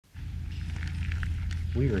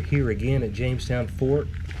We are here again at Jamestown Fort,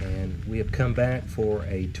 and we have come back for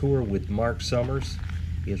a tour with Mark Summers.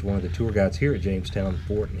 He is one of the tour guides here at Jamestown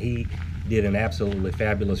Fort, and he did an absolutely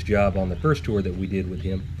fabulous job on the first tour that we did with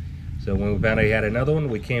him. So when we found out he had another one,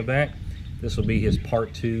 we came back. This will be his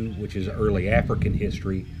part 2, which is early African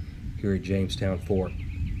history here at Jamestown Fort.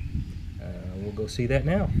 We'll go see that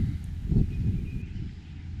now.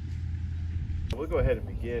 We'll go ahead and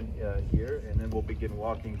begin here, and then we'll begin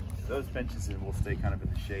walking to those benches, and we'll stay kind of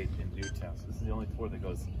in the shade in Newtown. So this is the only tour that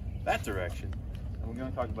goes that direction. And we're going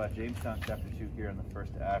to talk about Jamestown Chapter 2 here on the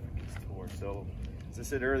First Africans tour. So as I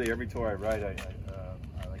said earlier, every tour I write, I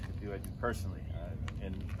like to do, I do personally.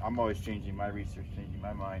 And I'm always changing my research, changing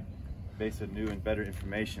my mind based on new and better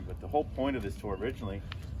information. But the whole point of this tour originally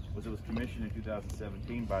was it was commissioned in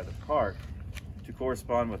 2017 by the park to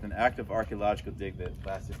correspond with an active archaeological dig that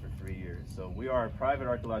lasted for 3 years. So we are a private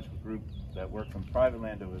archaeological group that worked on private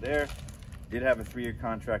land over there. Did have a 3-year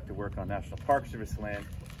contract to work on National Park Service land,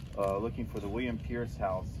 looking for the William Pierce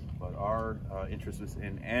house, but our interest was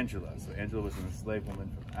in Angela. So Angela was an enslaved woman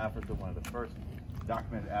from Africa, one of the first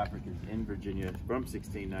documented Africans in Virginia from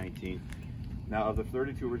 1619. Now, of the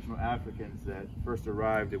 32 original Africans that first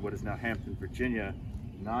arrived at what is now Hampton, Virginia,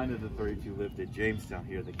 9 of the 32 lived at Jamestown,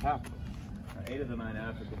 here, the capital. 8 of the 9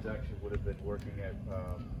 Africans actually would have been working at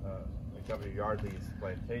Governor Yardley's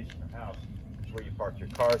plantation or house, which is where you park your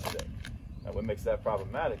cars today. Now, what makes that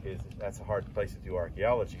problematic is that's a hard place to do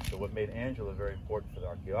archaeology. So what made Angela very important for the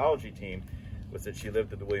archaeology team was that she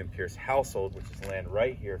lived in the William Pierce household, which is land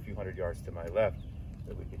right here, a few hundred yards to my left,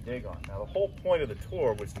 that we could dig on. Now, the whole point of the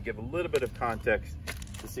tour was to give a little bit of context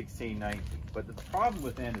to 1619. But the problem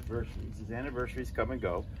with anniversaries is anniversaries come and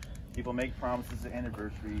go. People make promises at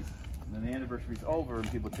anniversaries, and then the anniversary's over,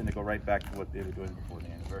 and people tend to go right back to what they were doing before the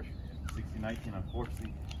anniversary. 1619,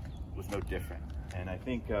 unfortunately, was no different. And I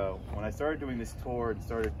think when I started doing this tour and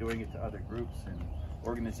started doing it to other groups and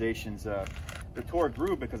organizations, the tour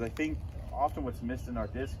grew because I think often what's missed in our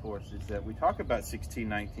discourse is that we talk about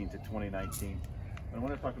 1619 to 2019, but I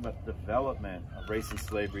want to talk about the development of race and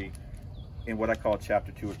slavery in what I call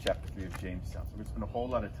Chapter 2 or Chapter 3 of Jamestown. So we spend a whole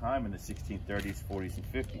lot of time in the 1630s, 40s,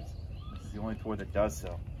 and 50s. This is the only tour that does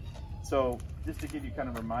so. So just to give you kind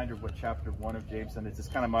of a reminder of what Chapter 1 of Jamestown is, it's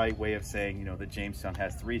kind of my way of saying, you know, that Jamestown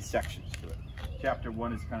has 3 sections to it. Chapter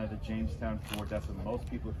 1 is kind of the Jamestown Fort. That's what most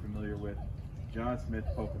people are familiar with. John Smith,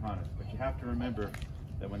 Pocahontas. But you have to remember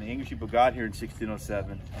that when the English people got here in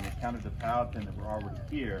 1607 and encountered the Powhatan that were already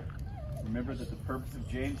here, remember that the purpose of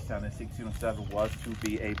Jamestown in 1607 was to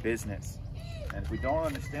be a business. And if we don't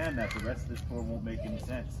understand that, the rest of this tour won't make any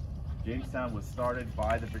sense. Jamestown was started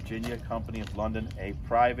by the Virginia Company of London, a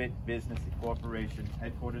private business corporation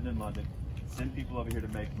headquartered in London, to send people over here to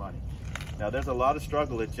make money. Now, there's a lot of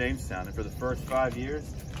struggle at Jamestown, and for the first 5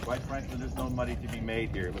 years, quite frankly, there's no money to be made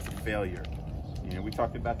here. It was a failure. You know, we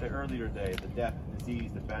talked about that earlier today, the death, the disease,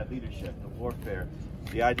 the bad leadership, the warfare,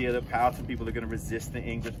 the idea that Powhatan people are going to resist the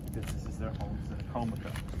English because this is their home, so they come with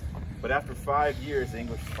them. But after 5 years, the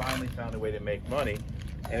English finally found a way to make money,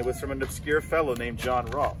 and it was from an obscure fellow named John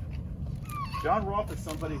Rolfe. John Rolfe is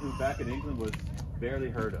somebody who back in England was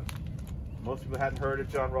barely heard of. Most people hadn't heard of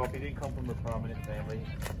John Rolfe. He didn't come from a prominent family.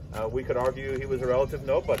 We could argue he was a relative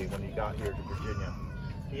nobody when he got here to Virginia.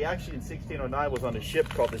 He actually in 1609 was on a ship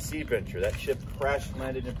called the Sea Venture. That ship crash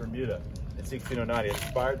landed in Bermuda in 1609. It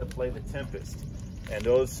inspired the play The Tempest. And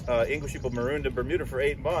those English people marooned in Bermuda for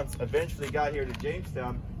 8 months, eventually got here to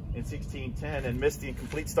Jamestown in 1610 and missed the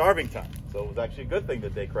complete starving time. So it was actually a good thing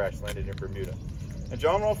that they crash landed in Bermuda. And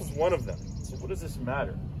John Rolfe was one of them. So what does this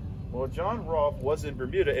matter? Well, John Rolfe was in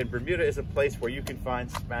Bermuda, and Bermuda is a place where you can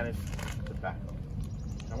find Spanish tobacco.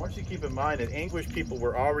 Now, I want you to keep in mind that English people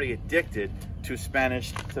were already addicted to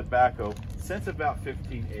Spanish tobacco since about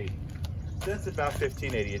 1580. Since about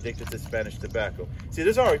 1580, addicted to Spanish tobacco. See,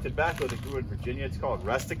 there's already tobacco that grew in Virginia. It's called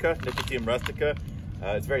rustica, Nicotiana rustica.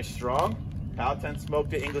 It's very strong. Powhatan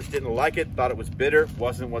smoked it. English didn't like it, thought it was bitter,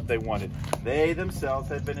 wasn't what they wanted. They themselves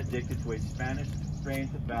had been addicted to a Spanish strain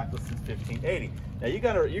tobacco since 1580. Now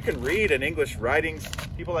you can read in English writings,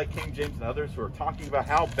 people like King James and others who are talking about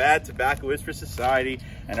how bad tobacco is for society,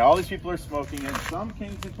 and all these people are smoking, and some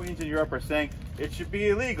kings and queens in Europe are saying it should be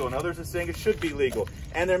illegal, and others are saying it should be legal.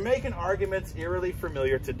 And they're making arguments eerily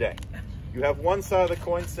familiar today. You have one side of the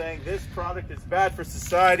coin saying this product is bad for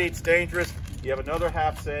society, it's dangerous. You have another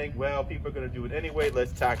half saying, well, people are going to do it anyway,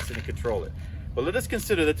 let's tax it and control it. But let us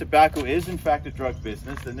consider that tobacco is in fact a drug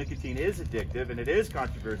business, that nicotine is addictive, and it is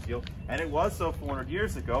controversial, and it was so 400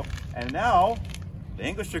 years ago, and now the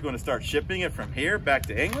English are going to start shipping it from here back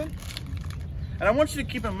to England. And I want you to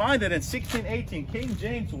keep in mind that in 1618, King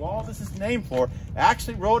James, who all this is named for,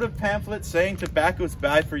 actually wrote a pamphlet saying tobacco is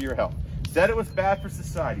bad for your health. Said it was bad for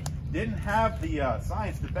society. Didn't have the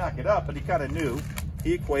science to back it up, but he kind of knew.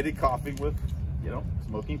 He equated coughing with,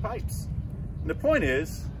 smoking pipes. And the point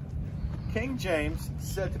is, King James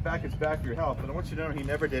said tobacco is bad for your health, but I want you to know he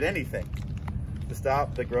never did anything to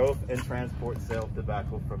stop the growth and transport and sale of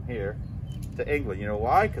tobacco from here to England. You know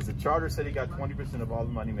why? Because the charter said he got 20% of all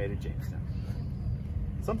the money made at Jamestown.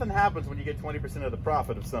 Something happens when you get 20% of the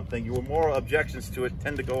profit of something. Your moral objections to it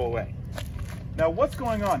tend to go away. Now, what's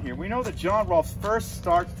going on here? We know that John Rolfe first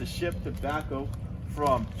starts to ship tobacco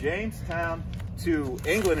from Jamestown to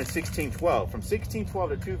England in 1612. From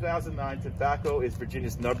 1612 to 2009, tobacco is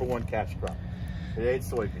Virginia's #1 cash crop. Today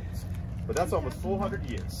it's soybeans. But that's almost 400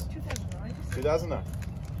 years. 2009.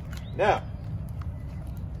 Now,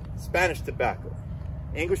 Spanish tobacco.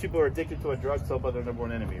 English people are addicted to a drug sold by their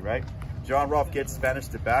 #1 enemy, right? John Rolfe gets Spanish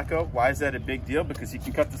tobacco. Why is that a big deal? Because he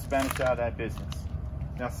can cut the Spanish out of that business.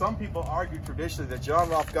 Now, some people argue traditionally that John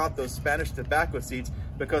Rolfe got those Spanish tobacco seeds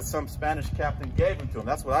because some Spanish captain gave them to him.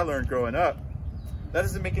 That's what I learned growing up. That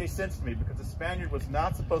doesn't make any sense to me because a Spaniard was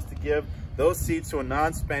not supposed to give those seeds to a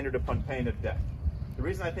non-Spaniard upon pain of death. The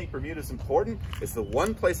reason I think Bermuda is important is the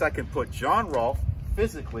one place I can put John Rolfe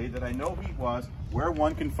physically that I know he was, where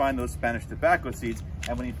one can find those Spanish tobacco seeds.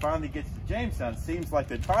 And when he finally gets to Jamestown, it seems like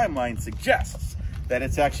the timeline suggests that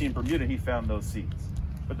it's actually in Bermuda he found those seeds.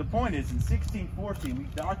 But the point is, in 1614, we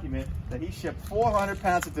document that he shipped 400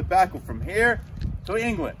 pounds of tobacco from here to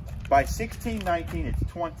England. By 1619, it's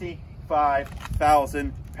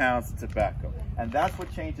 25,000 pounds of tobacco. And that's what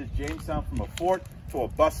changes Jamestown from a fort to a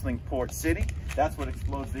bustling port city. That's what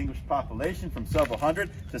explodes the English population from several hundred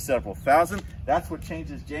to several thousand. That's what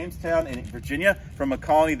changes Jamestown in Virginia from a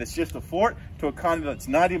colony that's just a fort to a colony that's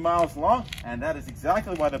 90 miles long. And that is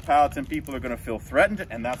exactly why the Powhatan people are going to feel threatened.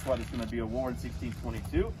 And that's why there's going to be a war in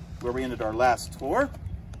 1622, where we ended our last tour.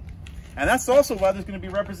 And that's also why there's going to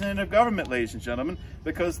be representative government, ladies and gentlemen,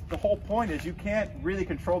 because the whole point is you can't really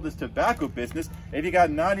control this tobacco business if you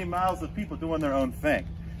got 90 miles of people doing their own thing.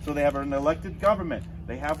 So they have an elected government,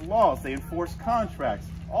 they have laws, they enforce contracts.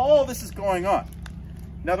 All this is going on.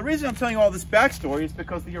 Now, the reason I'm telling you all this backstory is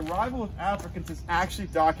because the arrival of Africans is actually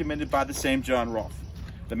documented by the same John Rolfe.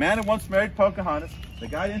 The man who once married Pocahontas, the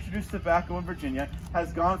guy who introduced tobacco in Virginia,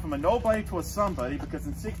 has gone from a nobody to a somebody because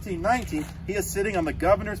in 1619, he is sitting on the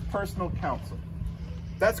governor's personal council.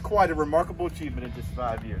 That's quite a remarkable achievement in just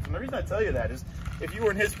 5 years. And the reason I tell you that is, if you were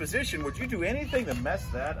in his position, would you do anything to mess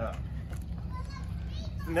that up?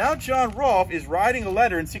 Now John Rolfe is writing a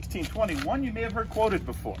letter in 1620, one you may have heard quoted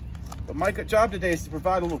before. But my job today is to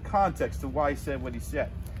provide a little context to why he said what he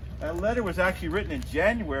said. That letter was actually written in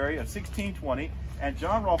January of 1620, and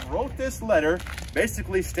John Rolfe wrote this letter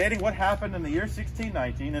basically stating what happened in the year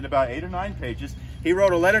 1619 in about 8 or 9 pages. He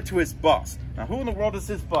wrote a letter to his boss. Now, who in the world is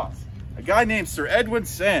his boss? A guy named Sir Edwin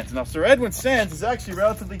Sandys. Now, Sir Edwin Sandys is actually a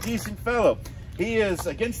relatively decent fellow. He is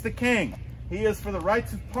against the king. He is for the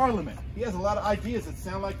rights of Parliament. He has a lot of ideas that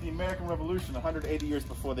sound like the American Revolution 180 years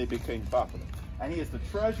before they became popular. And he is the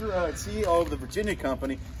treasurer and CEO of the Virginia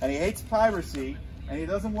Company, and he hates piracy, and he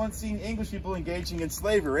doesn't want seeing English people engaging in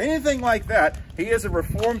slavery or anything like that. He is a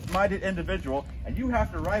reformed-minded individual, and you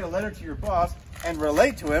have to write a letter to your boss and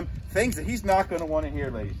relate to him things that he's not going to want to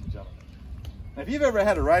hear, ladies and gentlemen. Now, if you've ever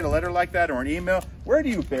had to write a letter like that or an email, where do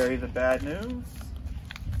you bury the bad news?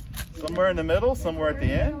 Somewhere in the middle? Somewhere at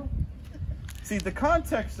the end? See, the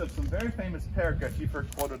context of some very famous paragraphs you've heard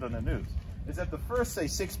quoted on the news is that the first, say,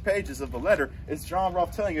 6 pages of the letter is John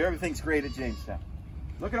Rolfe telling you everything's great at Jamestown.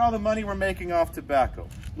 Look at all the money we're making off tobacco.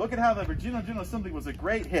 Look at how the Virginia General Assembly was a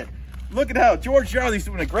great hit. Look at how George Yarley's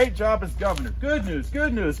doing a great job as governor. Good news,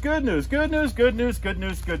 good news, good news, good news, good news, good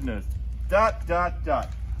news, good news. ... Now,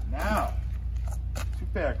 2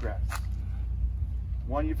 paragraphs.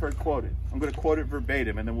 One you've heard quoted. I'm going to quote it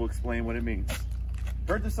verbatim, and then we'll explain what it means.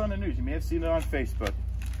 Heard this on the news. You may have seen it on Facebook.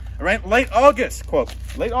 All right, late August, quote,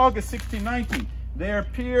 late August 1619, there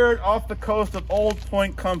appeared off the coast of Old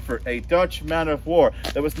Point Comfort a Dutch man of war.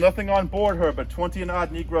 There was nothing on board her but 20 and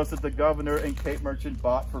odd Negroes that the governor and Cape merchant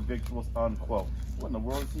bought for victuals, unquote. What in the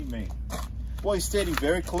world does he mean? Well, he's stating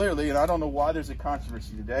very clearly, and I don't know why there's a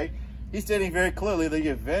controversy today, he's stating very clearly the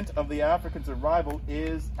event of the Africans' arrival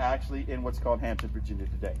is actually in what's called Hampton, Virginia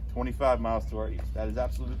today, 25 miles to our east. That is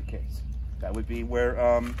absolutely the case. That would be where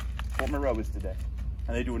Fort Monroe is today.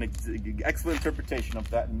 And they do an excellent interpretation of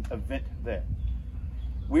that event there.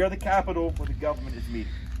 We are the capital where the government is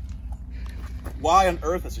meeting. Why on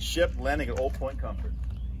earth is a ship landing at Old Point Comfort?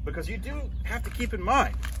 Because you do have to keep in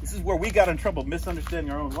mind, this is where we got in trouble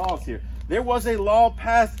misunderstanding our own laws here. There was a law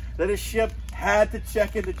passed that a ship had to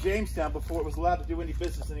check into Jamestown before it was allowed to do any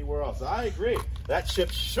business anywhere else. I agree. That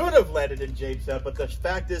ship should have landed in Jamestown, but the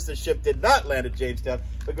fact is the ship did not land at Jamestown,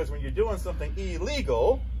 because when you're doing something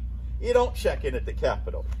illegal, you don't check in at the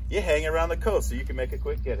capital. You hang around the coast so you can make a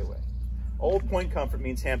quick getaway. Old Point Comfort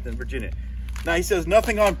means Hampton, Virginia. Now he says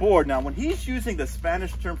nothing on board. Now when he's using the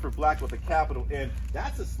Spanish term for black with a capital N,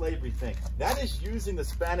 that's a slavery thing. That is using the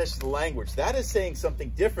Spanish language. That is saying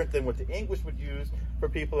something different than what the English would use for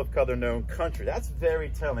people of color in their own country. That's very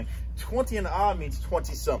telling. 20 and odd means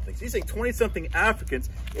 20-somethings. He's saying 20-something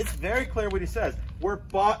Africans. It's very clear what he says. We're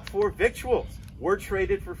bought for victuals. We're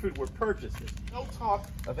traded for food. We're purchased. There's no talk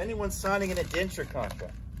of anyone signing an indenture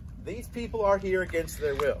contract. These people are here against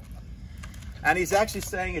their will. And he's actually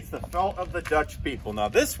saying it's the fault of the Dutch people. Now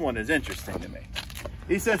this one is interesting to me.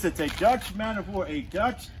 He says it's a Dutch man of war, a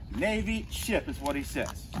Dutch Navy ship is what he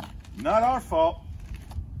says. Not our fault.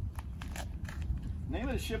 The name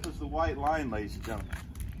of the ship is the White Lion, ladies and gentlemen.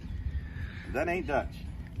 That ain't Dutch.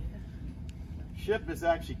 Ship is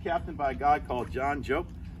actually captained by a guy called John Jope.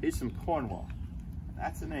 He's from Cornwall.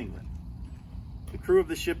 That's in England. The crew of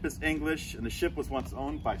the ship is English, and the ship was once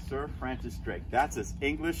owned by Sir Francis Drake. That's as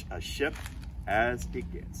English a ship as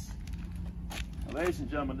it gets. Now, ladies and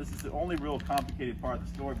gentlemen, this is the only real complicated part of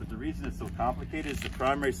the story, but the reason it's so complicated is the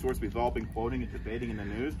primary source we've all been quoting and debating in the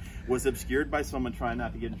news was obscured by someone trying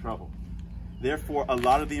not to get in trouble. Therefore, a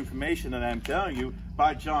lot of the information that I'm telling you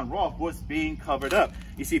by John Rolfe was being covered up.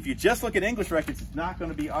 You see, if you just look at English records, it's not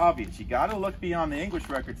going to be obvious. You got to look beyond the English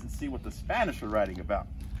records and see what the Spanish are writing about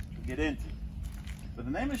to get into. But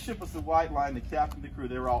the name of the ship was the White Lion, the captain, the crew,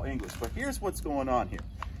 they were all English. But here's what's going on here.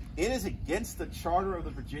 It is against the charter of the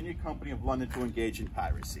Virginia Company of London to engage in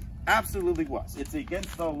piracy. Absolutely was. It's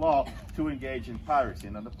against the law to engage in piracy.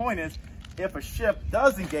 And the point is, if a ship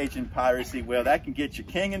does engage in piracy, well, that can get your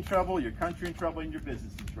king in trouble, your country in trouble, and your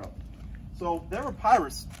business in trouble. So there were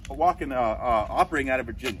pirates operating out of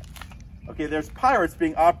Virginia. Okay, there's pirates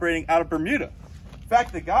operating out of Bermuda. In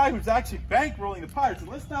fact, the guy who's actually bankrolling the pirates, and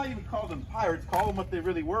let's not even call them pirates, call them what they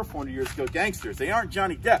really were 400 years ago, gangsters. They aren't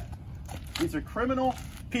Johnny Depp. These are criminal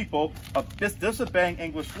people of disobeying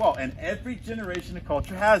English law, and every generation of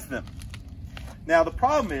culture has them. Now, the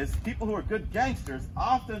problem is, people who are good gangsters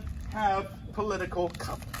often have political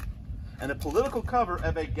cover. And the political cover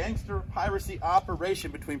of a gangster piracy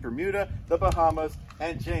operation between Bermuda, the Bahamas,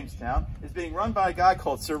 and Jamestown is being run by a guy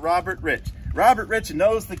called Sir Robert Rich. Robert Rich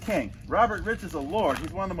knows the king. Robert Rich is a lord.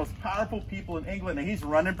 He's one of the most powerful people in England, and he's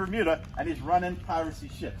running Bermuda, and he's running piracy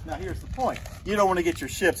ships. Now, here's the point. You don't want to get your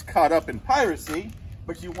ships caught up in piracy,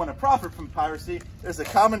 but you want to profit from piracy. There's a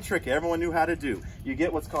common trick everyone knew how to do. You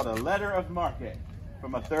get what's called a letter of marque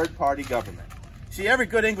from a third-party government. See, every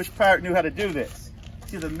good English pirate knew how to do this.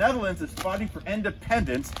 See, the Netherlands is fighting for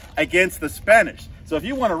independence against the Spanish. So if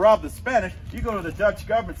you want to rob the Spanish, you go to the Dutch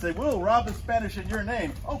government and say, we'll rob the Spanish in your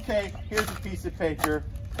name. Okay, here's a piece of paper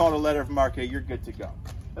called a letter of marque. You're good to go.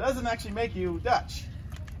 It doesn't actually make you Dutch.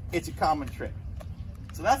 It's a common trick.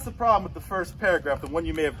 So that's the problem with the first paragraph, the one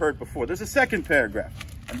you may have heard before. There's a second paragraph,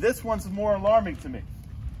 and this one's more alarming to me.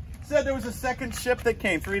 It said there was a second ship that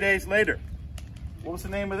came 3 days later. What was the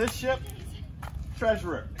name of this ship?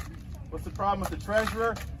 Treasurer. What's the problem with the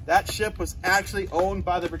Treasurer? That ship was actually owned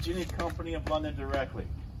by the Virginia Company of London directly.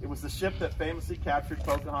 It was the ship that famously captured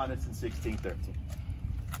Pocahontas in 1613.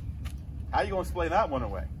 How are you going to explain that one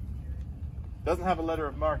away? Doesn't have a letter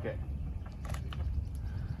of marque.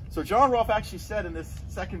 So John Rolfe actually said in this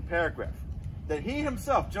second paragraph that he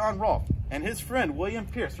himself, John Rolfe, and his friend William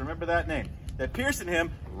Pierce, remember that name, that Pierce and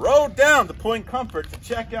him rode down to Point Comfort to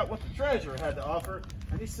check out what the Treasurer had to offer,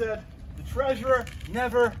 and he said the Treasurer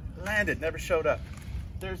never landed, never showed up.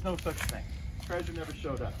 There's no such thing. The Treasurer never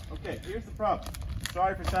showed up. Okay, here's the problem.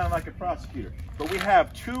 Sorry for sounding like a prosecutor, but we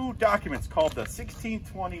have two documents called the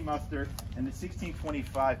 1620 muster and the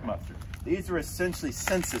 1625 muster. These are essentially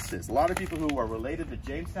censuses. A lot of people who are related to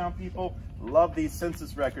Jamestown people love these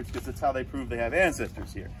census records because it's how they prove they have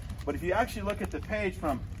ancestors here. But if you actually look at the page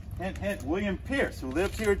from hint, hint, William Pierce, who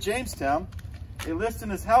lived here at Jamestown, it lists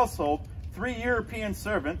in his household 3 European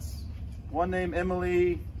servants, one named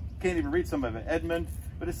Emily, can't even read some of it, Edmund,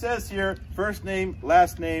 but it says here first name,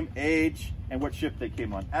 last name, age, and what ship they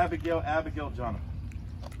came on. Abigail, Jonathan.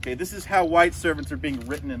 Okay, this is how white servants are being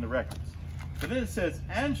written in the records. But then it says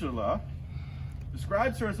Angela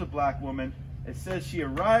describes her as a black woman. It says she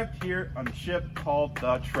arrived here on a ship called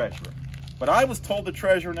the Treasurer. But I was told the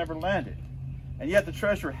Treasurer never landed. And yet the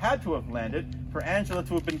Treasurer had to have landed for Angela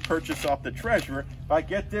to have been purchased off the Treasurer by,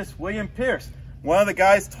 get this, William Pierce, one of the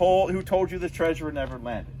guys who told you the Treasurer never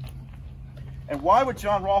landed. And why would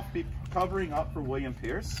John Rolfe be covering up for William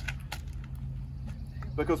Pierce?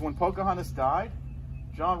 Because when Pocahontas died,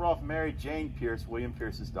 John Rolfe married Jane Pierce, William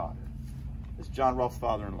Pierce's daughter. It's John Rolfe's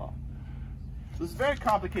father-in-law. So it's very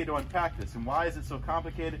complicated to unpack this. And why is it so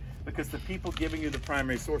complicated? Because the people giving you the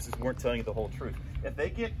primary sources weren't telling you the whole truth. If they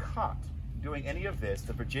get caught doing any of this,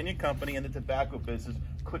 the Virginia Company and the tobacco business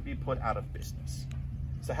could be put out of business.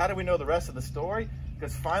 So how do we know the rest of the story?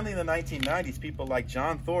 Because finally in the 1990s, people like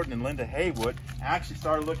John Thornton and Linda Haywood actually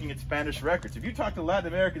started looking at Spanish records. If you talk to Latin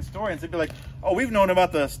American historians, they'd be like, oh, we've known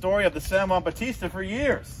about the story of the San Juan Bautista for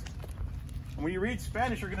years. And when you read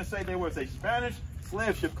Spanish, you're going to say there was a Spanish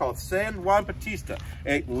slave ship called San Juan Bautista.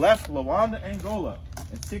 It left Luanda, Angola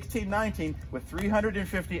in 1619 with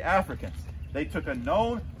 350 Africans. They took a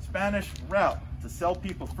known Spanish route to sell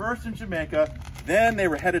people first in Jamaica, then they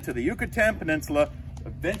were headed to the Yucatan Peninsula,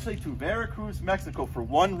 eventually to Veracruz, Mexico, for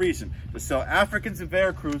one reason: to sell Africans in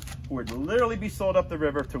Veracruz who would literally be sold up the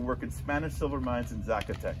river to work in Spanish silver mines in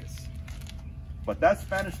Zacatecas. But that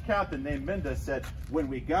Spanish captain named Mendez said, when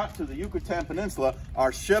we got to the Yucatan Peninsula,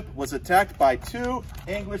 our ship was attacked by 2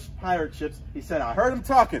 English pirate ships. He said, I heard them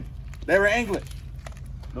talking. They were English.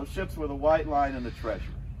 Those ships were the White Lion and the Treasure.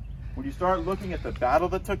 When you start looking at the battle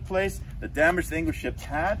that took place, the damage the English ships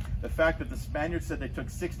had, the fact that the Spaniards said they took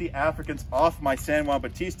 60 Africans off my San Juan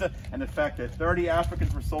Bautista, and the fact that 30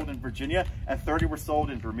 Africans were sold in Virginia and 30 were sold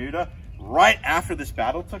in Bermuda right after this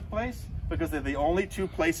battle took place, because they're the only 2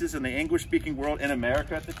 places in the English-speaking world in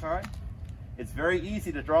America at the time, it's very easy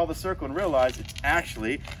to draw the circle and realize it's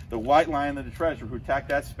actually the White Lion and the Treasure who attacked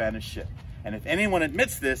that Spanish ship. And if anyone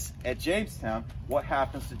admits this at Jamestown, what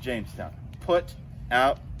happens to Jamestown? Put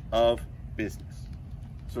out of business.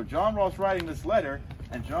 So John Rolfe's writing this letter,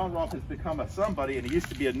 and John Rolfe has become a somebody, and he used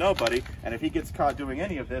to be a nobody, and if he gets caught doing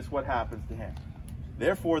any of this, what happens to him?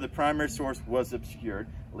 Therefore, the primary source was obscured,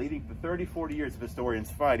 leading to 30, 40 years of historians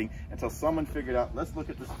fighting until someone figured out, let's look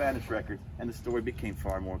at the Spanish records, and the story became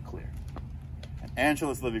far more clear. And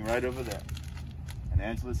Angela's living right over there, and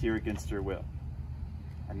Angela's here against her will.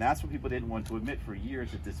 And that's what people didn't want to admit for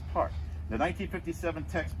years at this part. The 1957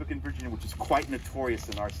 textbook in Virginia, which is quite notorious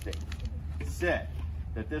in our state, said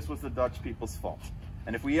that this was the Dutch people's fault.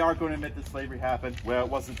 And if we are going to admit that slavery happened, well, it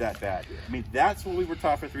wasn't that bad. I mean, that's what we were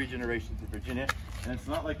taught for 3 generations in Virginia, and it's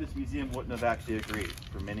not like this museum wouldn't have actually agreed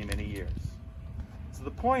for many, many years. So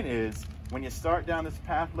the point is, when you start down this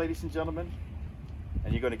path, ladies and gentlemen,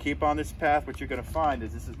 and you're going to keep on this path, what you're going to find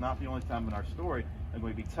is this is not the only time in our story I'm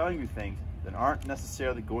going to be telling you things that aren't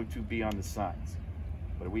necessarily going to be on the signs.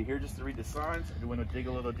 But are we here just to read the signs, or do we want to dig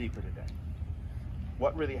a little deeper today?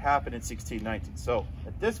 What really happened in 1619? So,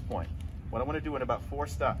 at this point, what I want to do in about 4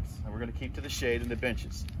 stops, and we're going to keep to the shade and the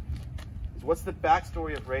benches, is what's the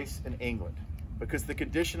backstory of race in England? Because the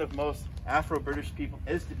condition of most Afro-British people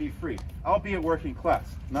is to be free, albeit working class.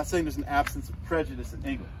 I'm not saying there's an absence of prejudice in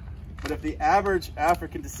England. But if the average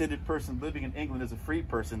African-descended person living in England is a free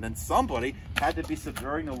person, then somebody had to be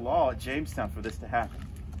subverting the law at Jamestown for this to happen.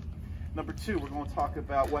 Number 2, we're going to talk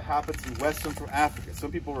about what happens in West Central Africa.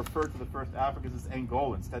 Some people refer to the first Africans as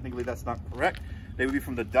Angolans. Technically, that's not correct. They would be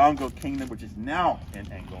from the Dongo Kingdom, which is now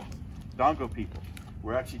in Angola. Dongo people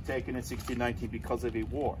were actually taken in 1619 because of a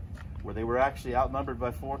war, where they were actually outnumbered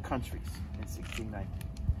by 4 countries in 1619.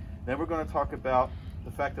 Then we're going to talk about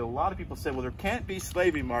the fact that a lot of people say, well, there can't be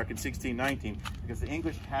slavery, Mark, in 1619 because the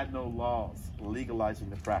English had no laws legalizing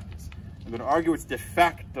the practice. I'm going to argue it's de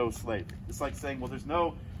facto slavery. It's like saying, well, there's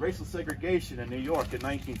no racial segregation in New York in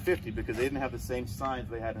 1950 because they didn't have the same signs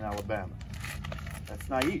they had in Alabama. That's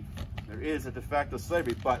naive. There is a de facto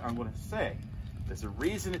slavery, but I'm going to say there's a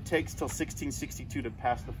reason it takes till 1662 to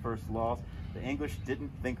pass the first laws. The English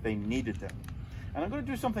didn't think they needed them. And I'm going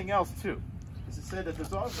to do something else too. As I said, that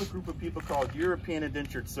there's also a group of people called European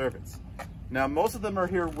indentured servants. Now, most of them are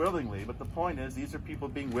here willingly, but the point is these are people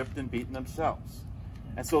being whipped and beaten themselves.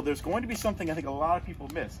 And so there's going to be something I think a lot of people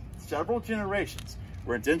miss. Several generations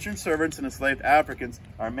where indentured servants and enslaved Africans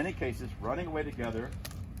are in many cases running away together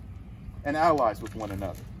and allies with one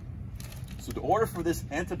another. So in order for this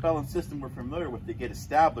antebellum system we're familiar with to get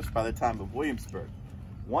established by the time of Williamsburg,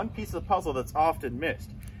 one piece of the puzzle that's often missed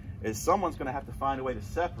is someone's going to have to find a way to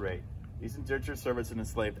separate these indentured servants and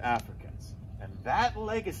enslaved Africans. And that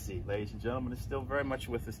legacy, ladies and gentlemen, is still very much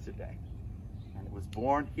with us today. And it was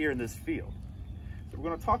born here in this field. So we're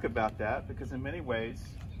going to talk about that because in many ways,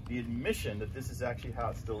 the admission that this is actually how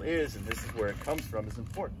it still is and this is where it comes from is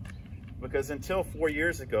important. Because until 4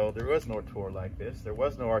 years ago, there was no tour like this. There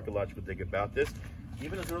was no archaeological dig about this.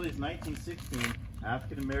 Even as early as 1916,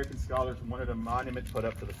 African-American scholars wanted a monument put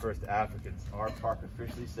up to the first Africans. Our park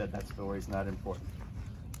officially said that story is not important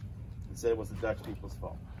and said it was the Dutch people's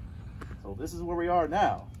fault. So this is where we are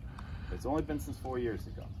now. It's only been since 4 years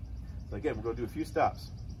ago. So again, we're going to do a few stops.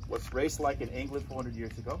 What's race like in England 400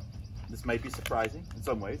 years ago? This might be surprising in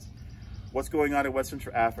some ways. What's going on in West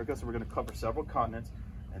Central Africa? So we're going to cover several continents.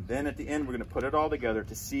 And then at the end, we're going to put it all together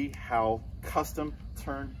to see how custom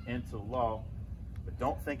turned into law. But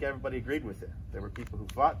don't think everybody agreed with it. There were people who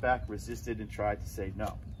fought back, resisted, and tried to say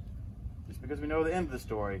no. Just because we know the end of the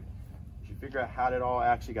story, you should figure out how it all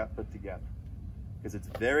actually got put together. Because it's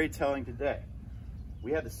very telling today.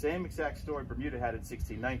 We had the same exact story Bermuda had in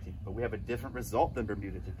 1619, but we have a different result than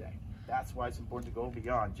Bermuda today. That's why it's important to go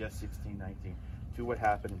beyond just 1619 to what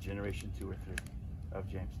happened in generation 2 or 3 of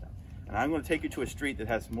Jamestown. And I'm going to take you to a street that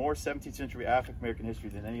has more 17th century African American history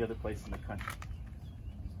than any other place in the country.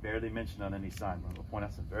 It's barely mentioned on any sign. I'm going to point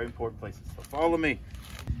out some very important places. So follow me.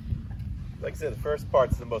 Like I said, the first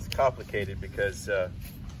part's the most complicated because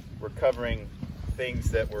we're covering things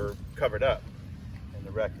that were covered up in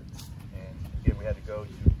the records. And again, we had to go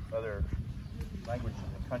to other languages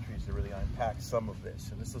and countries to really unpack some of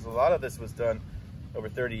this. And a lot of this was done over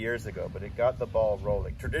 30 years ago, but it got the ball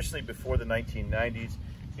rolling. Traditionally, before the 1990s,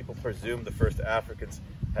 people presumed the first Africans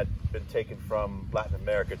had been taken from Latin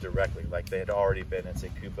America directly, like they had already been in, say,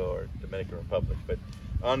 Cuba or Dominican Republic. But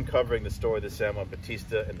uncovering the story of the San Juan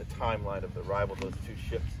Bautista and the timeline of the arrival of those 2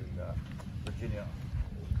 ships in Virginia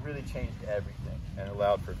really changed everything and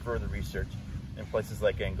allowed for further research in places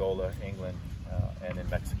like Angola, England, and in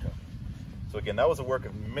Mexico. So again, that was a work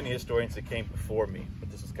of many historians that came before me,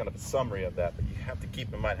 but this is kind of a summary of that. But you have to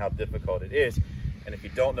keep in mind how difficult it is. And if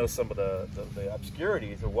you don't know some of the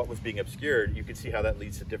obscurities or what was being obscured, you can see how that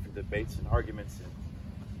leads to different debates and arguments.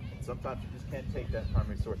 And sometimes you just can't take that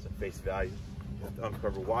primary source at face value. You have to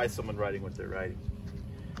uncover why someone writing what they're writing.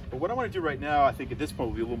 But what I want to do right now, I think at this point,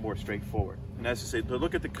 will be a little more straightforward. And as I say, to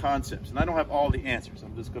look at the concepts. And I don't have all the answers.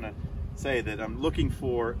 I'm just going to say that I'm looking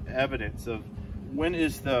for evidence of when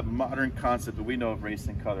is the modern concept that we know of race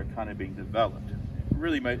and color kind of being developed.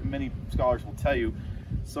 Really, many scholars will tell you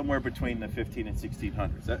somewhere between the 15 and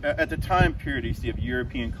 1600s. At the time period, you see of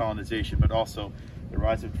European colonization, but also the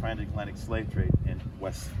rise of transatlantic slave trade in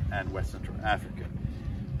West Central Africa.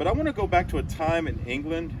 But I want to go back to a time in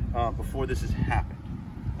England before this has happened.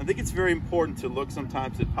 I think it's very important to look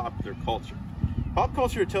sometimes at popular culture. Pop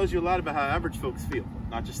culture tells you a lot about how average folks feel,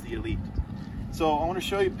 not just the elite. So I want to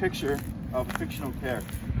show you a picture of a fictional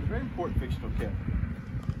character, a very important fictional character.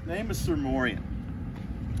 His name is Sir Morian.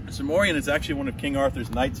 Sir Morian is actually one of King Arthur's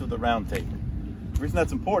Knights of the Round Table. The reason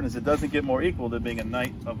that's important is it doesn't get more equal than being a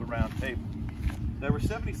Knight of the Round Table. There were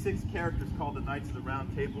 76 characters called the Knights of the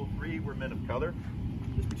Round Table. 3 were men of color.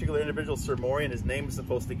 This particular individual, Sir Morian, his name is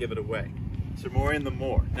supposed to give it away. Sir Morian the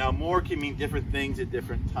Moor. Now, Moor can mean different things at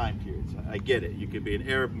different time periods. I get it. You could be an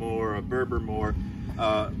Arab Moor, a Berber Moor,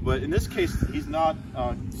 but in this case, he's not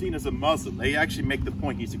seen as a Muslim. They actually make the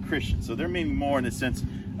point he's a Christian. So they're meaning more in the sense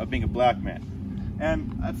of being a black man.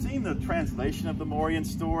 And I've seen the translation of the Morian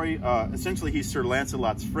story. Essentially, he's Sir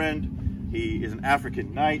Lancelot's friend. He is an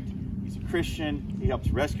African knight. He's a Christian. He helps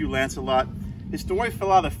rescue Lancelot. His story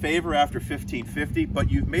fell out of favor after 1550, but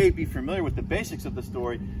you may be familiar with the basics of the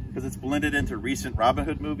story because it's blended into recent Robin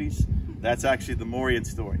Hood movies. That's actually the Morian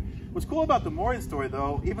story. What's cool about the Morian story,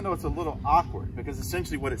 though, even though it's a little awkward, because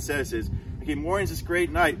essentially what it says is, okay, Morian's this great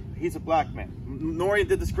knight, he's a black man. Morian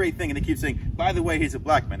did this great thing, and they keep saying, by the way, he's a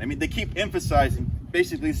black man. I mean, they keep emphasizing,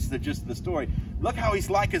 basically, this is the gist of the story. Look how he's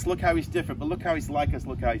like us, look how he's different, but look how he's like us,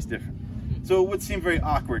 look how he's different. So it would seem very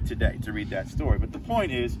awkward today to read that story, but the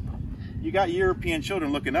point is, you got European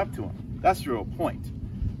children looking up to him. That's the real point.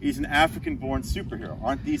 He's an African-born superhero.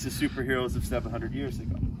 Aren't these the superheroes of 700 years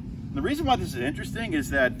ago? The reason why this is interesting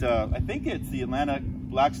is that I think it's the Atlanta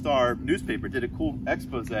Black Star newspaper did a cool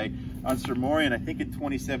expose on Sir Morian, I think in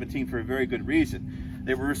 2017, for a very good reason.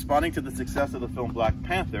 They were responding to the success of the film Black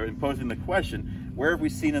Panther and posing the question, where have we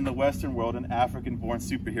seen in the Western world an African-born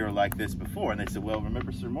superhero like this before? And they said, well,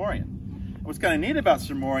 remember Sir Morian. And what's kind of neat about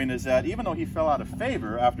Sir Morian is that even though he fell out of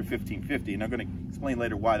favor after 1550, and I'm going to explain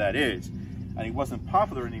later why that is, and he wasn't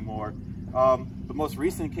popular anymore, the most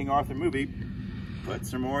recent King Arthur movie put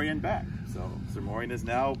Sir Morian back. So Sir Morian is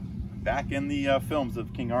now back in the films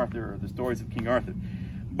of King Arthur, or the stories of King Arthur.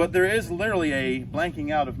 But there is literally a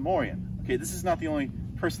blanking out of Morian. Okay, this is not the only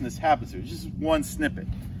person this happens to. It's just one snippet.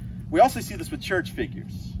 We also see this with church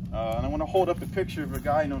figures. And I want to hold up a picture of a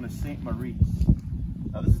guy known as Saint Maurice.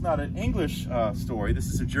 Now, this is not an English story. This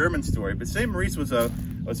is a German story. But Saint Maurice was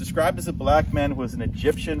described as a black man who was an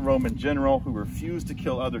Egyptian Roman general who refused to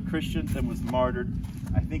kill other Christians and was martyred,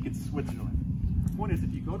 I think, in Switzerland. The point is,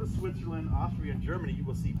 if you go to Switzerland, Austria, and Germany, you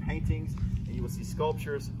will see paintings and you will see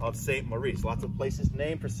sculptures of Saint Maurice. Lots of places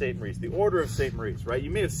named for Saint Maurice. The Order of Saint Maurice, right?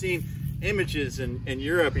 You may have seen images in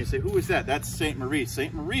Europe and you say, who is that? That's Saint Maurice.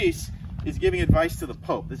 Saint Maurice is giving advice to the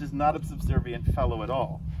Pope. This is not a subservient fellow at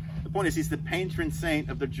all. The point is, he's the patron saint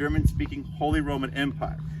of the German-speaking Holy Roman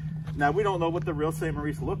Empire. Now, we don't know what the real St.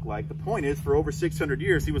 Maurice looked like. The point is, for over 600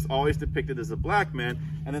 years, he was always depicted as a black man.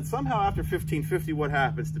 And then somehow after 1550, what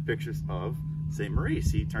happens to pictures of St.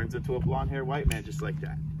 Maurice? He turns into a blonde-haired white man just like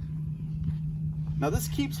that. Now, this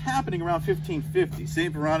keeps happening around 1550.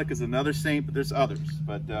 St. Veronica is another saint, but there's others.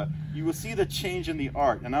 But you will see the change in the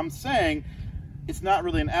art. And I'm saying it's not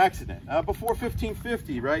really an accident. Before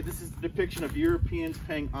 1550, right, this is the depiction of Europeans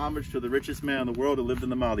paying homage to the richest man in the world who lived in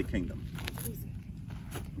the Mali Kingdom.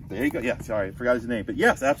 There you go. Yeah, sorry, I forgot his name. But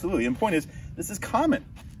yes, absolutely. And the point is, this is common.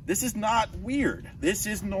 This is not weird. This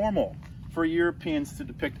is normal for Europeans to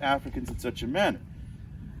depict Africans in such a manner.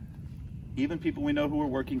 Even people we know who are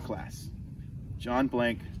working class. John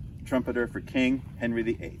Blank, trumpeter for King Henry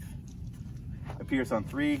VIII. Appears on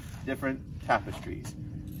 3 different tapestries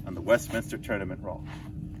on the Westminster Tournament Roll.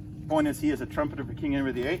 Point is, he is a trumpeter for King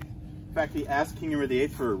Henry VIII. In fact, he asked King Henry VIII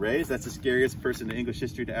for a raise. That's the scariest person in English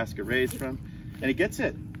history to ask a raise from. And he gets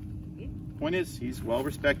it. Point is, he's well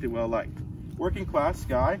respected, well liked. Working class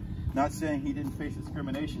guy, not saying he didn't face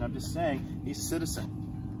discrimination, I'm just saying he's a citizen.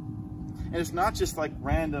 And it's not just like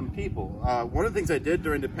random people. One of the things I did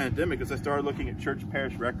during the pandemic is I started looking at church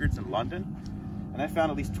parish records in London, and I found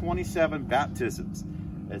at least 27 baptisms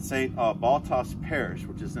at St. Baltas Parish,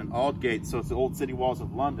 which is in Aldgate, so it's the old city walls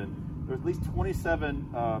of London. There's at least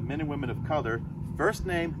 27 men and women of color, first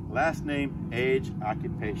name, last name, age,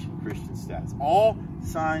 occupation, Christian status. All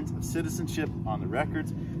signs of citizenship on the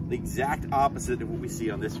records, the exact opposite of what we see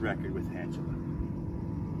on this record with Angela.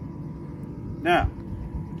 Now,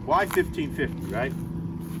 why 1550, right?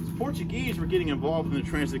 The Portuguese were getting involved in the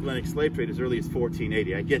transatlantic slave trade as early as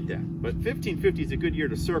 1480, I get that. But 1550 is a good year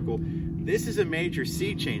to circle. This is a major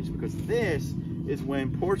sea change because this is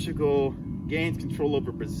when Portugal gains control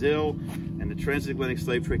over Brazil and the transatlantic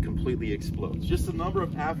slave trade completely explodes. Just the number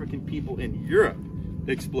of African people in Europe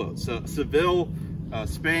explodes. So Seville,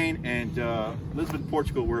 Spain, and Lisbon,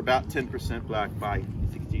 Portugal were about 10% black by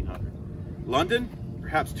 1600. London,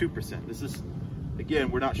 perhaps 2%. This is,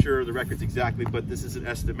 again, we're not sure of the records exactly, but this is an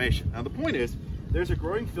estimation. Now the point is, there's a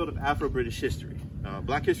growing field of Afro-British history.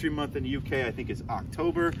 Black History Month in the UK, I think, is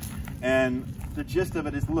October, and the gist of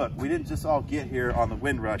it is, look, we didn't just all get here on the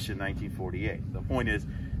Windrush in 1948. The point is,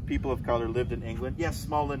 people of color lived in England, yes,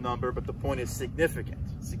 small in number, but the point is significant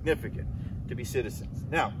to be citizens.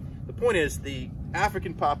 Now, the point is, the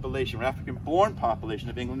African population, or African-born population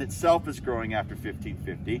of England itself is growing after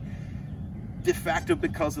 1550, de facto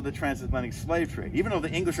because of the transatlantic slave trade. Even though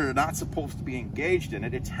the English are not supposed to be engaged in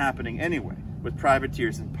it, it's happening anyway, with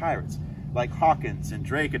privateers and pirates, like Hawkins and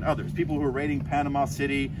Drake and others, people who are raiding Panama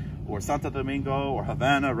City or Santo Domingo or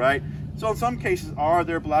Havana, right? So in some cases, are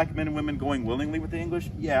there black men and women going willingly with the English?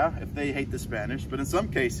 Yeah, if they hate the Spanish. But in some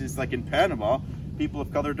cases, like in Panama, people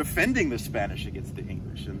of color are defending the Spanish against the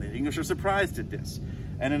English, and the English are surprised at this.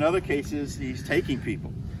 And in other cases, he's taking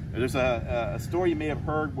people. There's a story you may have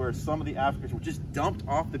heard where some of the Africans were just dumped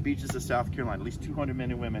off the beaches of South Carolina, at least 200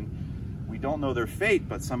 men and women. We don't know their fate,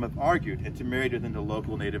 but some have argued intermarried within the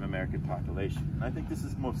local Native American population. And I think this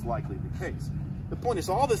is most likely the case. The point is,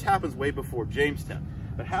 all this happens way before Jamestown.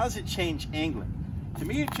 But how does it change England? To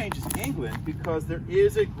me, it changes England because there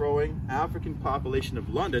is a growing African population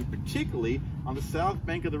of London, particularly on the south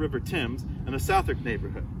bank of the River Thames and the Southwark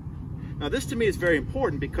neighborhood. Now, this to me is very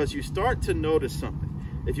important because you start to notice something.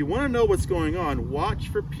 If you want to know what's going on, watch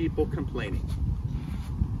for people complaining.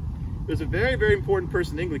 There's a very, very important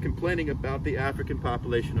person in England complaining about the African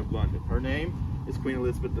population of London. Her name is Queen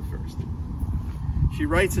Elizabeth I. She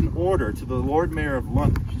writes an order to the Lord Mayor of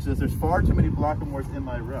London. She says, there's far too many blackamoors in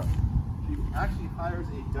my row. She actually hires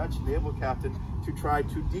a Dutch naval captain to try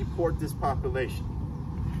to deport this population.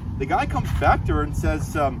 The guy comes back to her and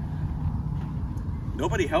says,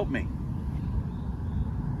 nobody helped me.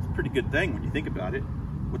 It's a pretty good thing when you think about it.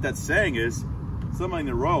 What that's saying is, somebody in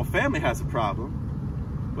the royal family has a problem.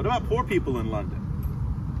 What about poor people in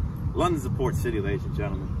London? London's a port city, ladies and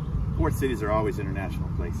gentlemen. Port cities are always international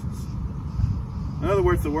places. In other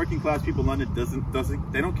words, the working class people in London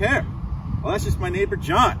they don't care. Well, that's just my neighbor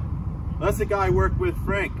John. Well, that's the guy I work with,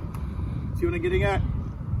 Frank. See what I'm getting at?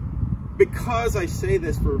 Because I say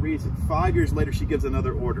this for a reason. 5 years later, she gives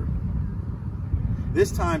another order.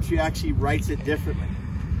 This time, she actually writes it differently.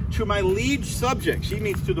 To my liege subject, she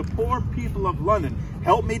means to the poor people of London,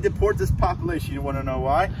 help me deport this population. You want to know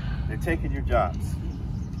why? They're taking your jobs.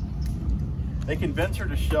 They convinced her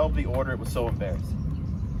to shelve the order. It was so embarrassing.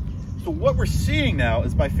 So what we're seeing now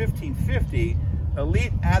is by 1550,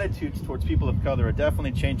 elite attitudes towards people of color are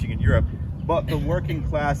definitely changing in Europe. but the working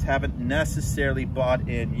class haven't necessarily bought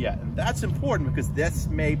in yet. And that's important because this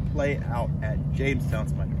may play out at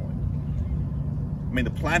Jamestown's my point. I mean,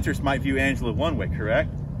 the planters might view Angela one way,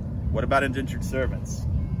 correct? What about indentured servants?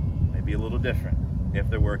 Maybe a little different if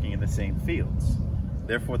they're working in the same fields.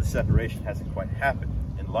 Therefore, the separation hasn't quite happened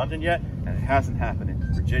in London yet, and it hasn't happened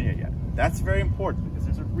in Virginia yet. That's very important because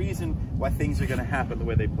there's a reason why things are going to happen the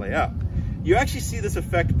way they play out. You actually see this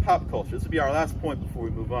affect pop culture. This will be our last point before we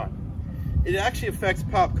move on. It actually affects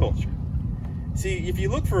pop culture. See, if you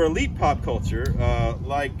look for elite pop culture,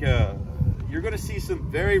 you're going to see some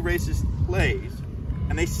very racist plays,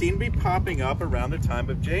 and they seem to be popping up around the time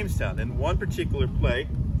of Jamestown. And one particular play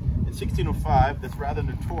in 1605 that's rather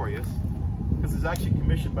notorious, because it's actually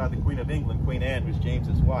commissioned by the Queen of England, Queen Anne, who's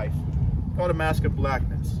James's wife, called A Mask of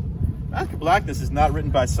Blackness. Mask of Blackness is not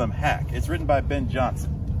written by some hack. It's written by Ben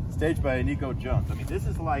Jonson, staged by Inigo Jones. I mean, this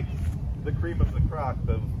is like the cream of the crop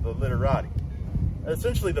of the literati.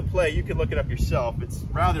 Essentially, the play, you can look it up yourself. It's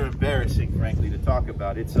rather embarrassing, frankly, to talk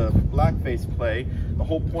about. It's a blackface play. The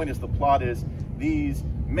whole point is, the plot is, these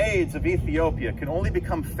maids of Ethiopia can only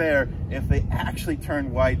become fair if they actually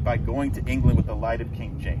turn white by going to England with the light of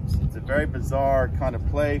King James. It's a very bizarre kind of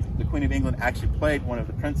play. The Queen of England actually played one of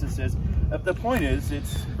the princesses. But the point is,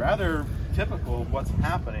 it's rather typical of what's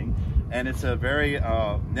happening, and it's a very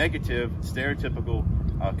negative, stereotypical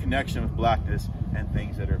connection with blackness and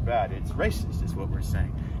things that are bad. It's racist, is what we're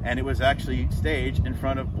saying. And it was actually staged in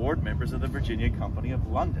front of board members of the Virginia Company of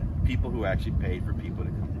London, people who actually paid for people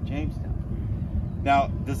to come to Jamestown. Now,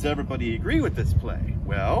 does everybody agree with this play?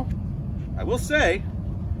 Well, I will say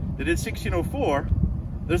that in 1604,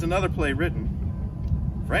 there's another play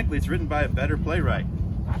written. Frankly, it's written by a better playwright.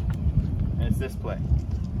 And it's this play.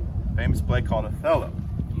 A famous play called Othello.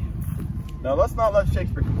 Now, let's not let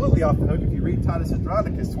Shakespeare completely off the hook. If you read Titus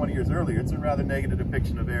Andronicus 20 years earlier, it's a rather negative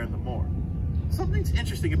depiction of Aaron the Moor. Something's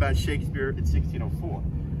interesting about Shakespeare in 1604.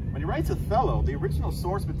 When he writes Othello, the original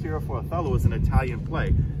source material for Othello is an Italian play,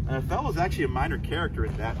 and Othello is actually a minor character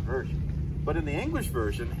in that version. But in the English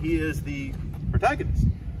version, he is the protagonist.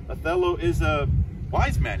 Othello is a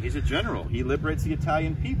wise man. He's a general. He liberates the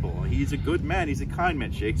Italian people. He's a good man. He's a kind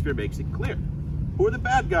man. Shakespeare makes it clear. Who are the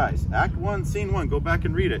bad guys? Act 1, Scene 1. Go back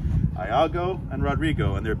and read it. Iago and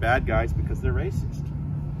Rodrigo, and they're bad guys because they're racist.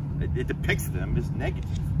 It depicts them as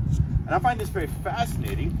negative. And I find this very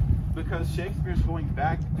fascinating because Shakespeare's going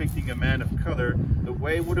back depicting a man of color the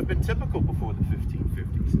way it would have been typical before the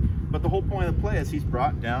 1550s. But the whole point of the play is he's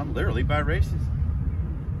brought down literally by racism.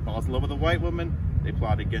 Falls in love with a white woman, they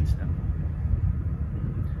plot against him.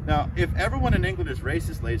 Now, if everyone in England is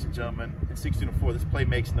racist, ladies and gentlemen, in 1604, this play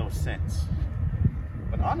makes no sense.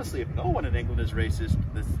 But honestly, if no one in England is racist,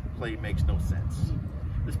 this play makes no sense.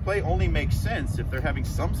 This play only makes sense if they're having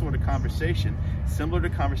some sort of conversation similar to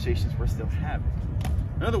conversations we're still having.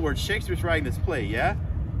 In other words, Shakespeare's writing this play, yeah?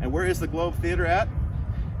 And where is the Globe Theatre at?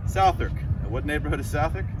 Southwark. And what neighborhood is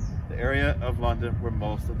Southwark? The area of London where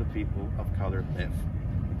most of the people of color live,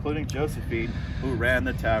 including Josephine, who ran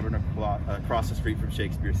the tavern across the street from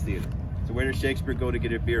Shakespeare's theater. So where did Shakespeare go to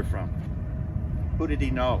get a beer from? Who did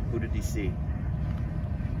he know? Who did he see?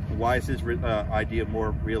 Why is his idea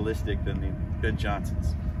more realistic than Ben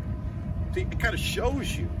Jonson's? See, it kind of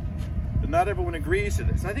shows you that not everyone agrees to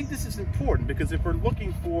this. And I think this is important because if we're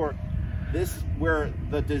looking for this where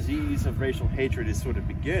the disease of racial hatred is sort of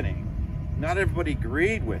beginning, not everybody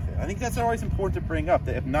agreed with it. I think that's always important to bring up,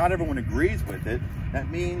 that if not everyone agrees with it, that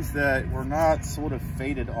means that we're not sort of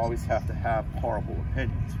fated to always have to have horrible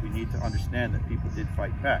opinions. We need to understand that people did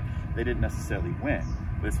fight back. They didn't necessarily win,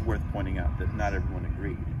 but it's worth pointing out that not everyone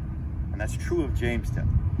agreed. And that's true of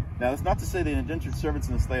Jamestown. Now, that's not to say that indentured servants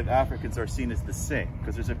and enslaved Africans are seen as the same,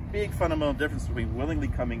 because there's a big fundamental difference between willingly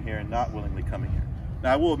coming here and not willingly coming here.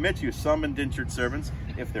 Now, I will admit to you, some indentured servants,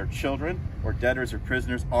 if they're children or debtors or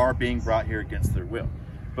prisoners, are being brought here against their will.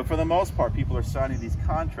 But for the most part, people are signing these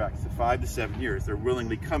contracts to 5 to 7 years. They're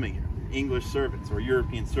willingly coming here, English servants or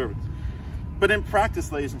European servants. But in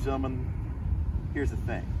practice, ladies and gentlemen, here's the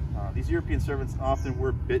thing. These European servants often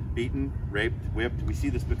were beaten, raped, whipped. We see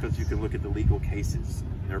this because you can look at the legal cases.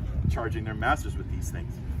 They're charging their masters with these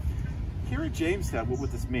things. Here at Jamestown, what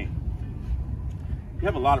would this mean? You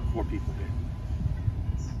have a lot of poor people here.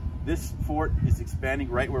 This fort is expanding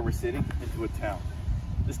right where we're sitting into a town.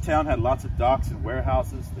 This town had lots of docks and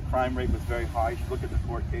warehouses. The crime rate was very high. You should look at the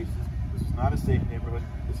court cases. This is not a safe neighborhood.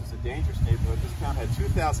 This is a dangerous neighborhood. This town had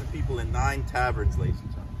 2,000 people in 9 taverns, ladies and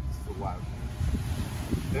gentlemen. This is a wild thing.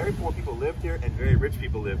 Very poor people lived here and very rich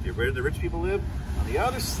people lived here. Where did the rich people live? On the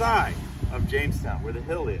other side of Jamestown, where the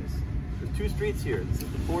hill is. There's 2 streets here. This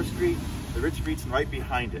is the poor street, the rich street's right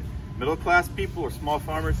behind it. Middle-class people or small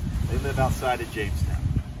farmers, they live outside of Jamestown.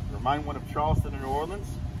 Remind one of Charleston and New Orleans.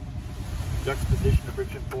 Juxtaposition of rich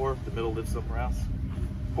and poor, the middle lives somewhere else.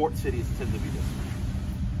 Port cities tend to be this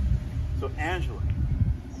way. So Angela,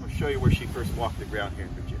 I'm going to show you where she first walked the ground here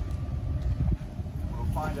in Virginia. We'll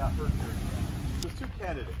find out her journey. There's two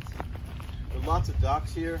candidates. There are lots of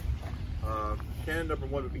docks here. Candidate number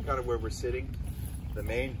one would be kind of where we're sitting. The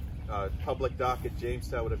main public dock at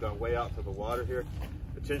Jamestown would have gone way out to the water here.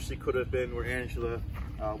 Potentially could have been where Angela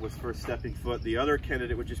was first stepping foot. The other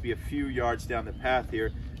candidate would just be a few yards down the path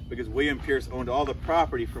here, because William Pierce owned all the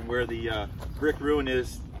property from where the brick ruin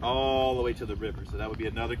is all the way to the river. So that would be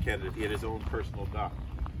another candidate. He had his own personal dock.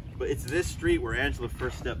 But it's this street where Angela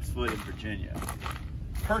first steps foot in Virginia.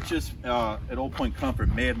 Purchase at Old Point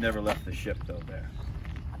Comfort may have never left the ship though there.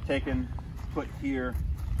 Taken, put here,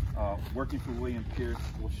 working for William Pierce.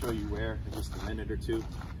 We'll show you where in just a minute or two.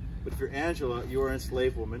 But if you're Angela, you are an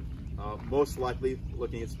enslaved woman. Most likely,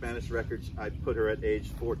 looking at Spanish records, I'd put her at age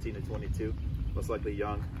 14 to 22, most likely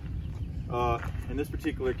young. In this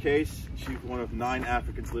particular case, she's one of 9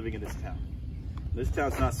 Africans living in this town. This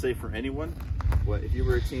town's not safe for anyone. Well, if you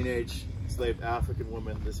were a teenage enslaved African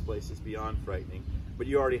woman, this place is beyond frightening. But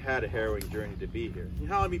you already had a harrowing journey to be here. You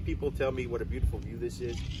know how many people tell me what a beautiful view this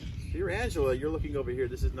is? If you're Angela, you're looking over here.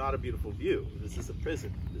 This is not a beautiful view. This is a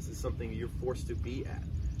prison. This is something you're forced to be at.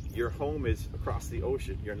 Your home is across the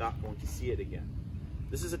ocean. You're not going to see it again.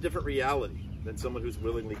 This is a different reality than someone who's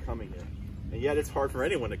willingly coming here. And yet it's hard for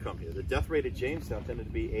anyone to come here. The death rate at Jamestown tended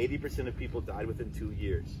to be 80% of people died within 2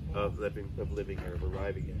 years of living here, of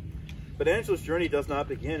arriving here. But Angela's journey does not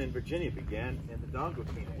begin in Virginia. It began in the Dongo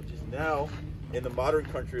Kingdom, which is now in the modern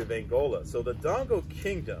country of Angola. So the Dongo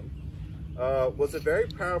Kingdom was a very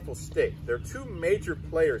powerful state. There are 2 major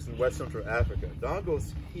players in West Central Africa.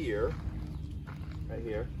 Dongo's here, right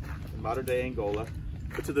here, in modern day Angola.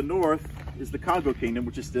 But to the north is the Congo Kingdom,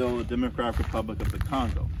 which is still the Democratic Republic of the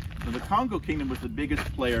Congo. Now, the Congo Kingdom was the biggest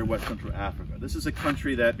player in West Central Africa. This is a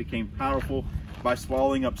country that became powerful by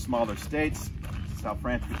swallowing up smaller states. This is how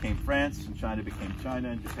France became France, and China became China,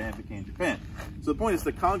 and Japan became Japan. So the point is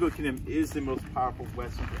the Congo Kingdom is the most powerful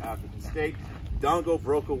West Central African state. Dongo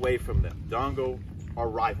broke away from them. Dongo are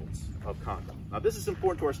rivals of Congo. Now this is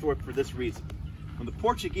important to our story for this reason. When the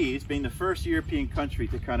Portuguese, being the first European country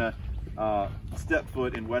to kind of step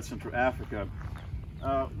foot in West Central Africa,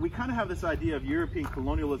 we kind of have this idea of European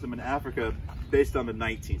colonialism in Africa based on the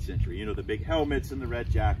 19th century. You know, the big helmets and the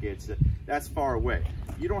red jackets. That's far away.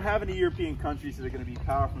 You don't have any European countries that are going to be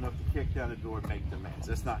powerful enough to kick down the door and make demands.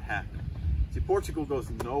 That's not happening. See, Portugal goes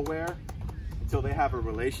nowhere until they have a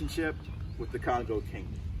relationship with the Congo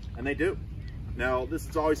Kingdom. And they do. Now, this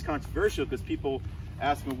is always controversial because people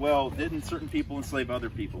ask me, well, didn't certain people enslave other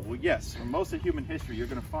people? Well, yes. In most of human history, you're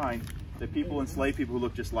going to find that people enslave people who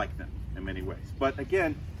look just like them in many ways. But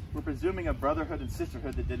again, we're presuming a brotherhood and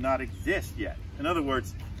sisterhood that did not exist yet. In other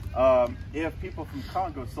words, if people from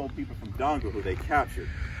Congo sold people from Dongo who they captured,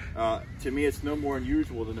 to me it's no more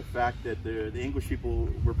unusual than the fact that the English people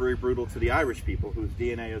were very brutal to the Irish people, whose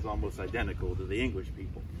DNA is almost identical to the English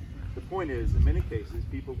people. The point is, in many cases,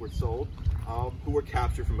 people were sold who were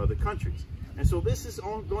captured from other countries. And so this is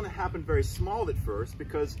going to happen very small at first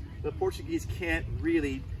because the Portuguese can't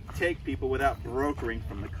really take people without brokering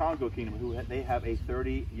from the Congo Kingdom, who they have a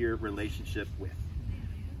 30-year relationship with.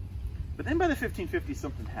 But then by the 1550s,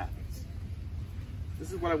 something happens.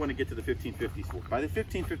 This is what I want to get to the 1550s for. By the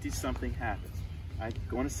 1550s, something happens. I'm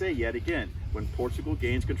going to say yet again, when Portugal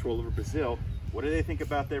gains control over Brazil, what do they think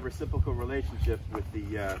about their reciprocal relationship with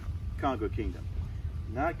the Congo Kingdom?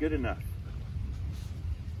 Not good enough.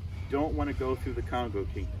 Don't want to go through the Congo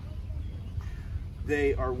Kingdom.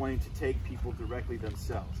 They are wanting to take people directly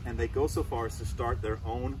themselves. And they go so far as to start their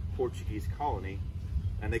own Portuguese colony,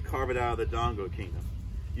 and they carve it out of the Dongo Kingdom,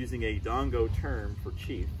 using a Dongo term for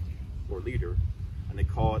chief or leader, and they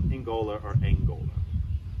call it Angola or Angola.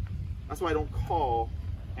 That's why I don't call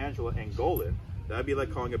Angela Angolan. That'd be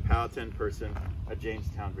like calling a Powhatan person a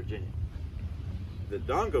Jamestown, Virginia. The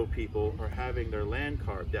Dongo people are having their land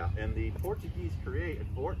carved out, and the Portuguese create a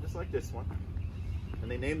fort just like this one, and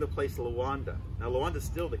they name the place Luanda. Now Luanda is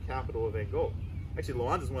still the capital of Angola. Actually,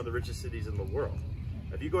 Luanda is one of the richest cities in the world.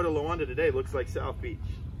 If you go to Luanda today, it looks like South Beach.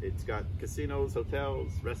 It's got casinos,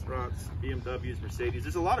 hotels, restaurants, BMWs, Mercedes.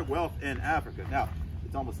 There's a lot of wealth in Africa. Now,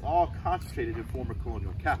 it's almost all concentrated in former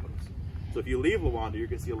colonial capitals. So if you leave Luanda, you're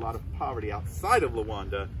going to see a lot of poverty outside of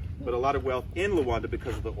Luanda, but a lot of wealth in Luanda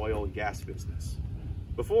because of the oil and gas business.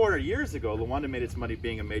 Before, years ago, Luanda made its money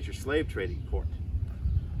being a major slave trading port.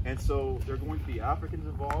 And so there are going to be Africans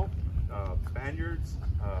involved, Spaniards,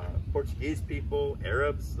 Portuguese people,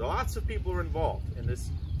 Arabs. Lots of people are involved in this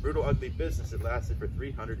brutal, ugly business that lasted for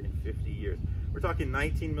 350 years. We're talking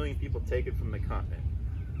 19 million people taken from the continent,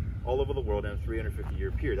 all over the world in a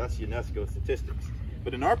 350-year period. That's UNESCO statistics.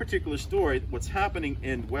 But in our particular story, what's happening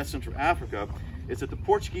in West Central Africa is that the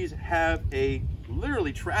Portuguese have a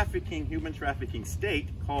literally human trafficking state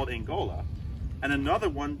called Angola, and another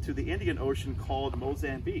one to the Indian Ocean called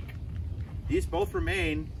Mozambique. These both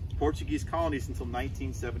remain Portuguese colonies until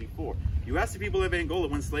 1974. You ask the people of Angola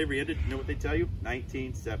when slavery ended, you know what they tell you?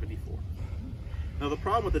 1974. Now the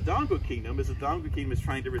problem with the Dongo Kingdom is the Dongo Kingdom is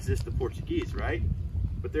trying to resist the Portuguese, right?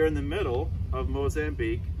 But they're in the middle of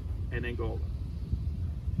Mozambique and Angola.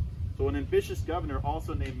 So an ambitious governor,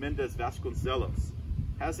 also named Mendes Vasconcelos,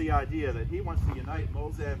 has the idea that he wants to unite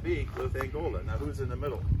Mozambique with Angola. Now who's in the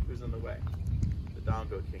middle? Who's in the way? The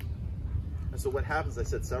Dongo Kingdom. And so what happens, I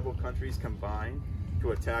said several countries combined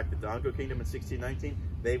to attack the Dongo Kingdom in 1619.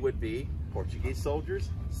 They would be Portuguese soldiers,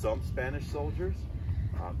 some Spanish soldiers,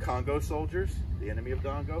 Congo soldiers, the enemy of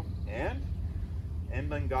Dongo, and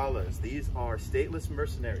Bengalas. These are stateless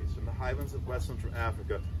mercenaries from the highlands of West Central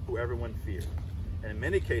Africa who everyone feared. And in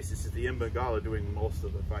many cases, it's the Mbangala doing most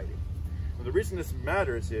of the fighting. And the reason this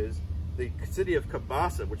matters is the city of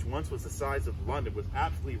Kabasa, which once was the size of London, was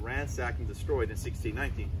absolutely ransacked and destroyed in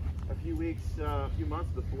 1619, a few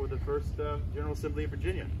months before the first General Assembly of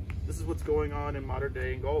Virginia. This is what's going on in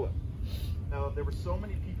modern-day Angola. Now, there were so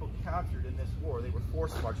many people captured in this war, they were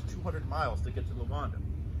forced marched 200 miles to get to Luanda.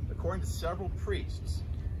 According to several priests,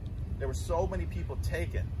 there were so many people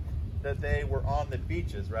taken that they were on the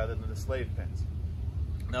beaches rather than the slave pens.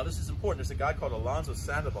 Now, this is important. There's a guy called Alonso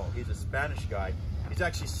Sandoval. He's a Spanish guy. He's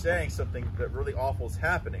actually saying something that really awful is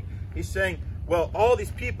happening. He's saying, well, all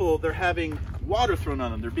these people, they're having water thrown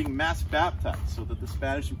on them. They're being mass baptized so that the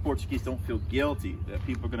Spanish and Portuguese don't feel guilty that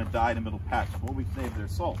people are going to die in the middle patch. What we say of their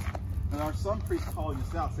souls. And there are some priests calling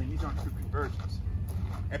this out, saying these aren't true conversions.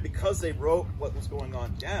 And because they wrote what was going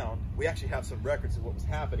on down, we actually have some records of what was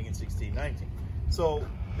happening in 1619. So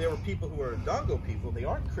there were people who are Dongo people. They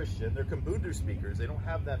aren't Christian. They're Kimbundu speakers. They don't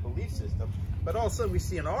have that belief system. But all of a sudden, we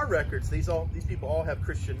see in our records, these people all have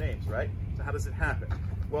Christian names, right? So how does it happen?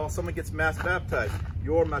 Well, someone gets mass baptized.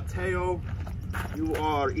 You're Mateo. You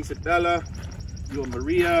are Isabella. You're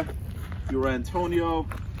Maria. You're Antonio.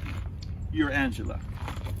 You're Angela.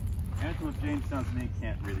 Angela Jamestown's name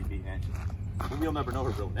can't really be Angela. But we'll never know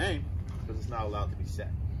her real name because it's not allowed to be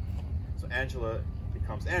said. So Angela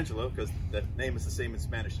becomes Angela because that name is the same in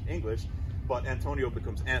Spanish and English, but Antonio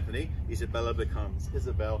becomes Anthony, Isabella becomes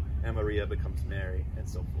Isabel, and Maria becomes Mary, and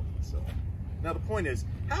so forth and so on. Now the point is,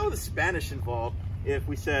 how are the Spanish involved if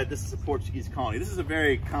we said this is a Portuguese colony? This is a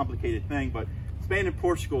very complicated thing, but Spain and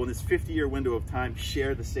Portugal in this 50-year window of time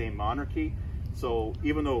share the same monarchy. So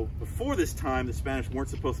even though before this time the Spanish weren't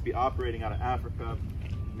supposed to be operating out of Africa,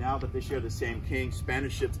 now that they share the same king,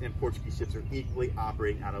 Spanish ships and Portuguese ships are equally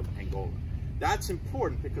operating out of Angola. That's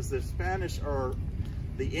important because the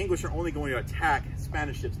English are only going to attack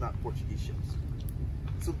Spanish ships, not Portuguese ships.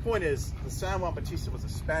 So the point is, the San Juan Bautista was a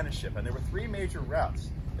Spanish ship, and there were three major routes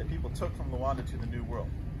that people took from Luanda to the New World.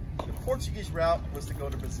 The Portuguese route was to go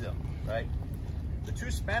to Brazil, right? The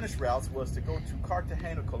two Spanish routes was to go to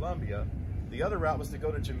Cartagena, Colombia. The other route was to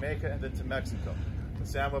go to Jamaica and then to Mexico. The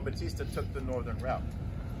San Juan Bautista took the northern route.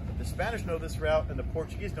 If the Spanish know this route and the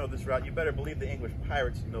Portuguese know this route, you better believe the English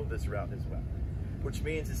pirates know this route as well. Which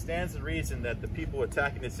means it stands to reason that the people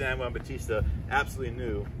attacking the San Juan Bautista absolutely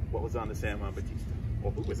knew what was on the San Juan Bautista,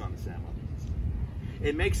 or who was on the San Juan Bautista.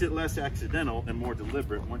 It makes it less accidental and more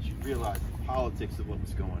deliberate once you realize the politics of what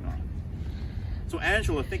was going on. So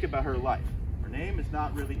Angela, think about her life. Her name is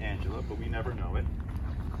not really Angela, but we never know it.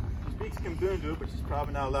 She speaks Kimbundu, but she's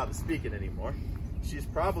probably not allowed to speak it anymore. She's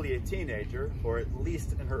probably a teenager, or at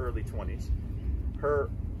least in her early 20s.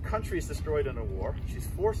 Her country is destroyed in a war. She's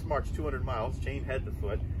forced marched 200 miles, chained head to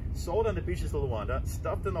foot, sold on the beaches of Luanda,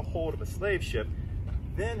 stuffed in the hold of a slave ship,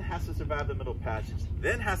 then has to survive the Middle Passage,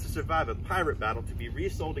 then has to survive a pirate battle to be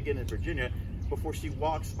resold again in Virginia before she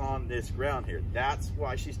walks on this ground here. That's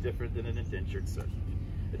why she's different than an indentured servant.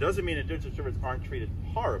 It doesn't mean indentured servants aren't treated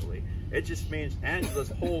horribly. It just means Angela's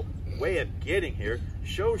whole way of getting here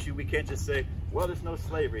shows you we can't just say, well, there's no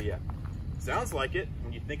slavery yet. Sounds like it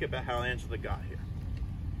when you think about how Angela got here.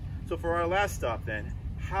 So for our last stop then,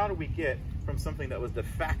 how do we get from something that was de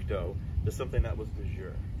facto to something that was de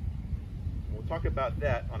jure? We'll talk about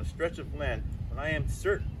that on a stretch of land that I am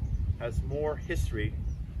certain has more history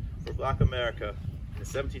for Black America in the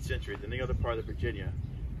 17th century than any other part of Virginia,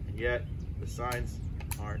 and yet the signs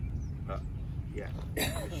aren't up yet.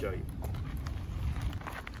 Let me show you.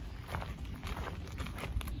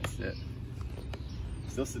 That's it.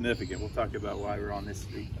 Still significant. We'll talk about why we're on this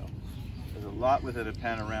street though. There's a lot within a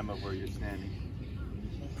panorama where you're standing.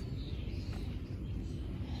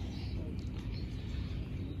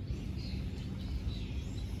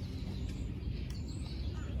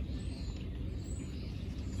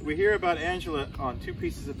 So we hear about Angela on two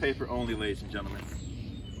pieces of paper only, ladies and gentlemen.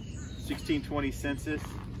 1620 census,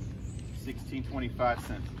 1625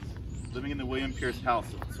 census. Living in the William Pierce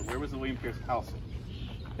household. So where was the William Pierce household?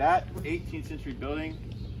 That 18th century building,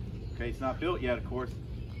 okay, it's not built yet, of course.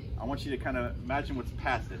 I want you to kind of imagine what's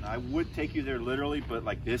past it. And I would take you there literally, but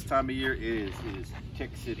like this time of year, it is Tech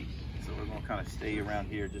City. So we're gonna kind of stay around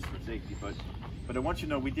here just for safety. But I want you to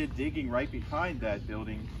know we did digging right behind that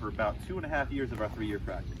building for about 2.5 years of our 3-year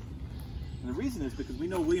practice. And the reason is because we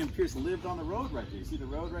know William Pierce lived on the road right there. You see the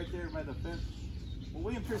road right there by the fence? Well,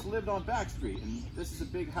 William Pierce lived on Back Street, and this is a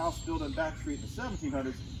big house built on Back Street in the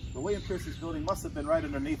 1700s. But William Pierce's building must have been right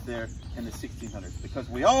underneath there in the 1600s, because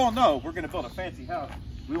we all know we're going to build a fancy house.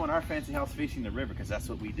 We want our fancy house facing the river because that's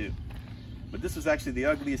what we do. But this was actually the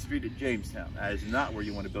ugliest street at Jamestown. That is not where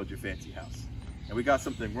you want to build your fancy house. And we got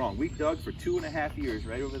something wrong. We dug for 2.5 years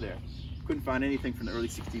right over there. Couldn't find anything from the early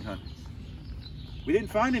 1600s. We didn't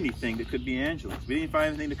find anything that could be Angela's. We didn't find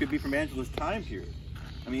anything that could be from Angela's time period.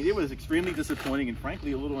 I mean, it was extremely disappointing and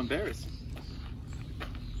frankly a little embarrassing.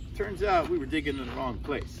 Turns out we were digging in the wrong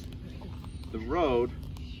place. The road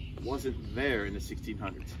wasn't there in the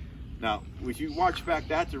 1600s. Now, if you watch back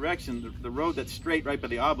that direction, the road that's straight right by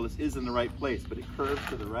the obelisk is in the right place, but it curves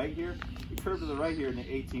to the right here. It curved to the right here in the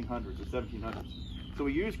 1800s or 1700s. So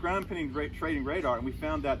we used ground penetrating radar, and we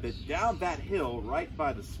found that down that hill, right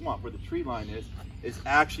by the swamp where the tree line is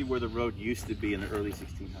actually where the road used to be in the early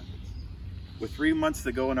 1600s. With 3 months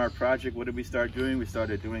to go in our project, what did we start doing? We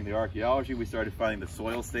started doing the archaeology. We started finding the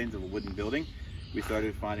soil stains of a wooden building. We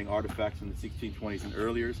started finding artifacts from the 1620s and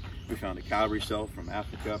earlier. We found a cowrie shell from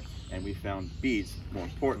Africa, and we found beads. More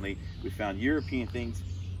importantly, we found European things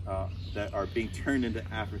that are being turned into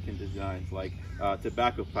African designs, like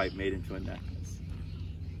tobacco pipe made into a necklace.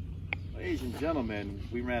 Ladies and gentlemen,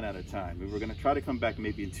 we ran out of time. We were going to try to come back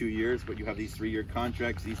maybe in 2 years, but you have these 3-year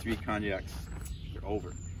contracts. These 3 cognacs, they're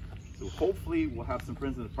over. So hopefully we'll have some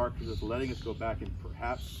friends in the park for just letting us go back in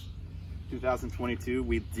perhaps 2022.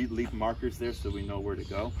 We did leave markers there so we know where to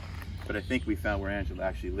go. But I think we found where Angela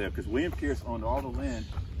actually lived, because William Pierce owned all the land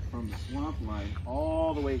from the swamp line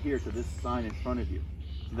all the way here to this sign in front of you.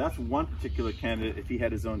 So that's one particular candidate if he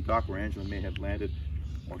had his own dock where Angela may have landed,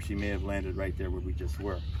 or she may have landed right there where we just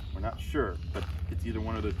were. We're not sure, but it's either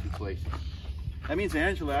one of those 2 places. That means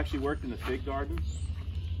Angela actually worked in the fig garden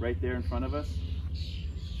right there in front of us.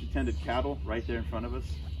 She tended cattle right there in front of us.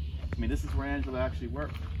 I mean, this is where Angela actually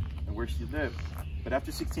worked and where she lived. But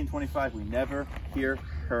after 1625, we never hear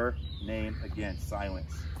her name again.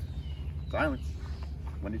 Silence. Silence.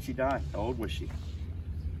 When did she die? How old was she?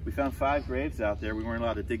 We found 5 graves out there. We weren't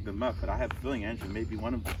allowed to dig them up, but I have a feeling Angela may be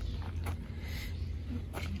one of them.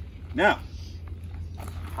 Now,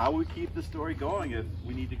 how we keep the story going if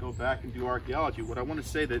we need to go back and do archaeology? What I want to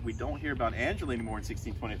say that we don't hear about Angela anymore in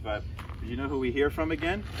 1625. Do you know who we hear from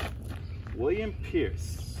again? William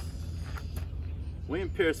Pierce. William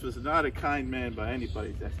Pierce was not a kind man by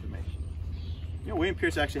anybody's estimation. You know, William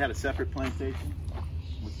Pierce actually had a separate plantation,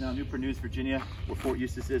 which is now Newport News, Virginia, where Fort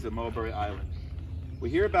Eustis is at Mulberry Island. We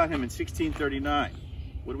hear about him in 1639.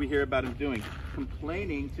 What do we hear about him doing?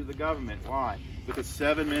 Complaining to the government. Why? Because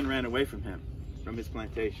 7 men ran away from him, from his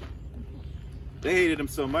plantation. They hated him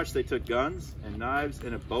so much they took guns and knives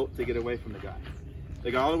and a boat to get away from the guy. They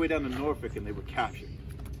got all the way down to Norfolk and they were captured.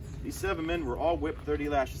 These 7 men were all whipped 30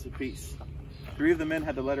 lashes apiece. 3 of the men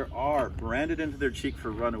had the letter R branded into their cheek for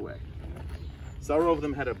runaway. Several of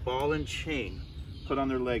them had a ball and chain put on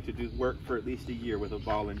their leg to do work for at least a year with a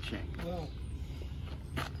ball and chain. Wow.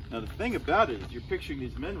 Now the thing about it is you're picturing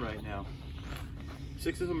these men right now.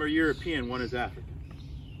 6 of them are European, 1 is African.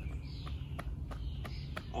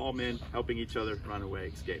 All men helping each other run away,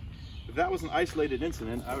 escape. If that was an isolated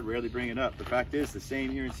incident, I would rarely bring it up. The fact is, the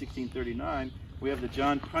same year in 1639, we have the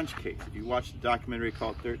John Punch case. If you watch the documentary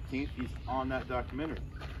called 13th, he's on that documentary.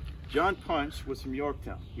 John Punch was from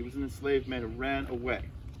Yorktown. He was an enslaved man who ran away.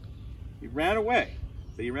 He ran away,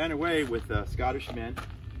 but he ran away with Scottish men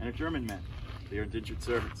and a German man. They are indentured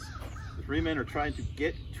servants. The 3 men are trying to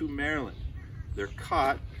get to Maryland. They're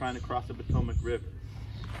caught trying to cross the Potomac River.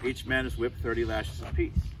 Each man is whipped 30 lashes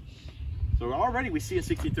apiece. So already we see in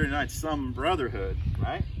 1639 some brotherhood,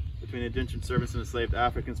 right, between indentured servants and enslaved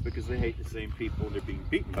Africans, because they hate the same people and they're being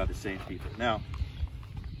beaten by the same people. Now,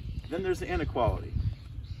 then there's the inequality,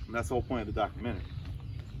 and that's the whole point of the documentary.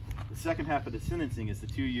 The second half of the sentencing is the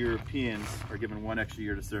 2 Europeans are given 1 extra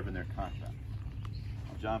year to serve in their contract.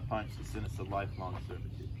 John Punch is sentenced to lifelong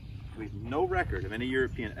servitude. We have no record of any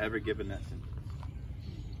European ever given that sentence.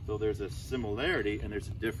 So there's a similarity and there's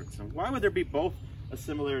a difference. And why would there be both a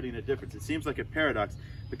similarity and a difference? It seems like a paradox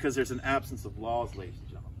because there's an absence of laws, ladies and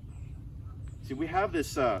gentlemen. See, we have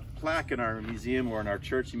this plaque in our museum or in our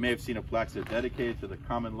church. You may have seen a plaque that's dedicated to the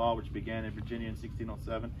common law, which began in Virginia in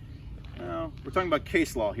 1607. We're talking about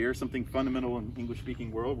case law here, something fundamental in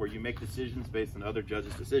English-speaking world where you make decisions based on other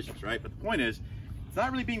judges' decisions, right? But the point is, it's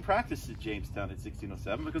not really being practiced at Jamestown in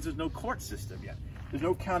 1607 because there's no court system yet. There's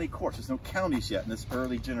no county courts. There's no counties yet in this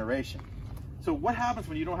early generation. So what happens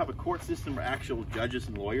when you don't have a court system or actual judges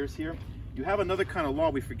and lawyers here? You have another kind of law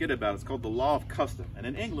we forget about. It's called the law of custom. And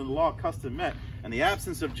in England, the law of custom meant, in the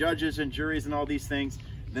absence of judges and juries and all these things,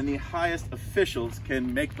 then the highest officials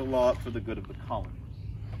can make the law for the good of the colony.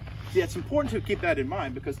 See, it's important to keep that in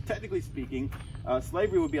mind because technically speaking,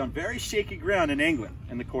 slavery would be on very shaky ground in England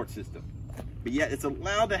in the court system. But yet it's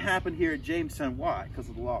allowed to happen here at Jamestown. Why? Because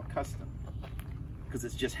of the law of custom. Because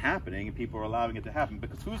it's just happening and people are allowing it to happen.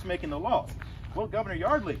 Because who's making the laws? Well, Governor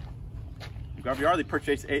Yardley. Governor Yardley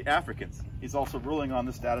purchased 8 Africans. He's also ruling on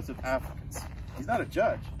the status of Africans. He's not a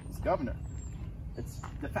judge, he's governor. It's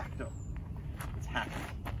de facto. It's happening.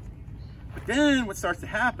 But then what starts to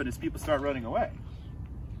happen is people start running away.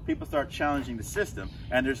 People start challenging the system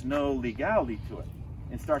and there's no legality to it.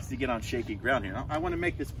 It starts to get on shaky ground here. Now, I want to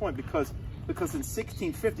make this point because in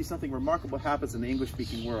 1650 something remarkable happens in the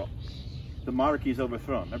English-speaking world. The monarchy is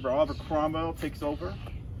overthrown. Remember, Oliver Cromwell takes over.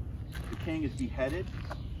 The king is beheaded.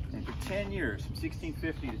 And for 10 years, from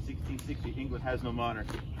 1650 to 1660, England has no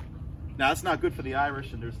monarchy. Now, that's not good for the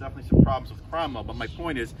Irish, and there's definitely some problems with Cromwell, but my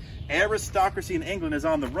point is, aristocracy in England is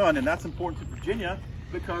on the run, and that's important to Virginia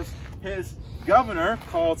because his governor,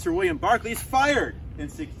 called Sir William Berkeley, is fired in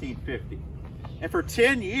 1650. And for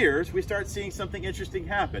 10 years, we start seeing something interesting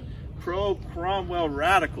happen. Pro-Cromwell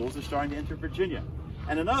radicals are starting to enter Virginia.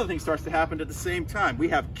 And another thing starts to happen at the same time. We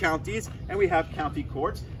have counties, and we have county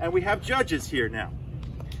courts, and we have judges here now.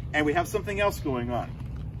 And we have something else going on.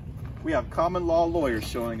 We have common law lawyers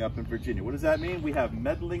showing up in Virginia. What does that mean? We have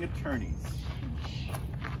meddling attorneys.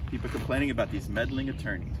 People complaining about these meddling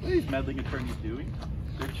attorneys. What are these meddling attorneys doing?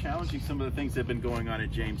 They're challenging some of the things that have been going on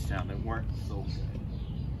in Jamestown that weren't so good.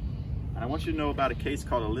 And I want you to know about a case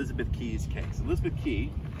called Elizabeth Key's case. Elizabeth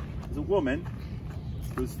Key is a woman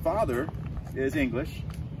whose father is English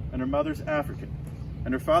and her mother's African.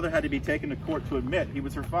 And her father had to be taken to court to admit he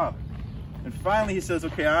was her father. And finally he says,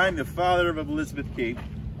 okay, I'm the father of Elizabeth Key,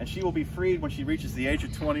 and she will be freed when she reaches the age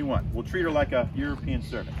of 21. We'll treat her like a European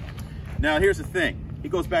servant. Now here's the thing. He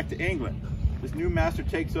goes back to England. This new master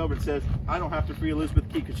takes over and says, I don't have to free Elizabeth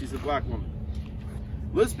Key because she's a black woman.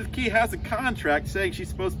 Elizabeth Key has a contract saying she's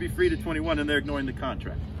supposed to be freed at 21, and they're ignoring the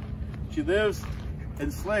contract. She lives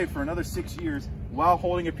enslaved for another 6 years while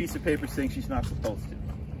holding a piece of paper saying she's not supposed to.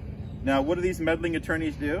 Now, what do these meddling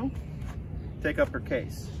attorneys do? Take up her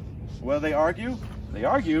case. What do they argue? They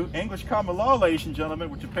argue English common law, ladies and gentlemen,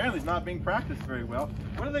 which apparently is not being practiced very well.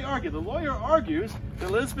 What do they argue? The lawyer argues that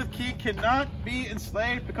Elizabeth Key cannot be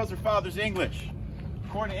enslaved because her father's English.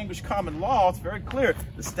 According to English common law, it's very clear.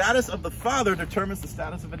 The status of the father determines the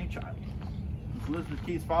status of any child. If Elizabeth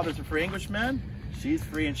Key's father's a free Englishman, she's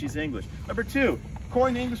free and she's English. Number 2,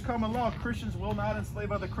 according to English common law, Christians will not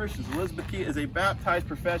enslave other Christians. Elizabeth Key is a baptized,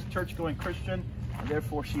 professed, church-going Christian, and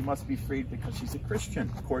therefore she must be freed because she's a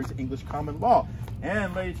Christian, according to English common law.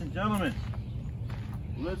 And ladies and gentlemen,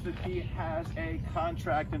 Elizabeth Key has a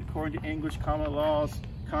contract, and according to English common laws,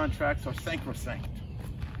 contracts are sacrosanct.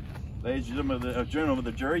 Ladies and gentlemen of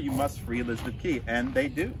the jury, you must free Elizabeth Key, and they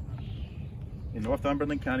do. In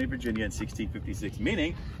Northumberland County, Virginia in 1656,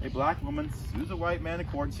 meaning a black woman sues a white man in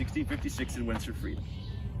court in 1656 and wins her freedom.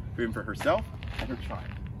 Freedom for herself and her child.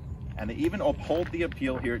 And they even uphold the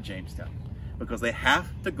appeal here at Jamestown, because they have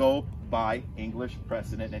to go by English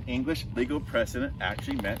precedent, and English legal precedent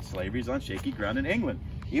actually meant slavery is on shaky ground in England.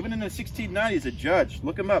 Even in the 1690s, a judge,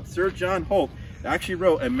 look him up, Sir John Holt, actually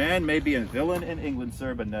wrote, a man may be a villain in England,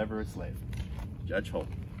 sir, but never a slave. Judge Holt.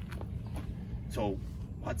 So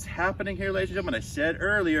what's happening here, ladies and gentlemen? I said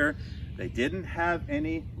earlier, they didn't have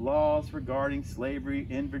any laws regarding slavery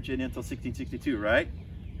in Virginia until 1662, right?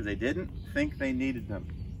 Because they didn't think they needed them.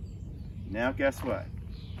 Now guess what?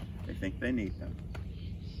 They think they need them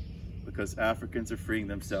because Africans are freeing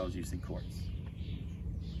themselves using courts.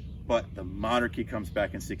 But the monarchy comes back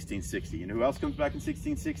in 1660. You know who else comes back in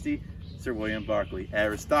 1660? Sir William Berkeley.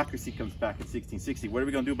 Aristocracy comes back in 1660. What are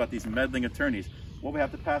we going to do about these meddling attorneys? Well, we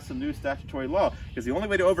have to pass some new statutory law, because the only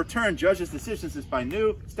way to overturn judges' decisions is by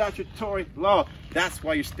new statutory law. That's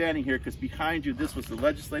why you're standing here, because behind you, this was the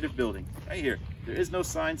legislative building. Right here. There is no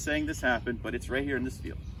sign saying this happened, but it's right here in this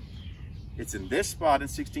field. It's in this spot in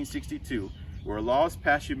 1662 where a law is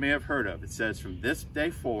passed you may have heard of. It says, from this day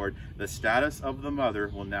forward, the status of the mother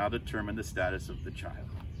will now determine the status of the child.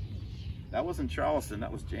 That wasn't Charleston,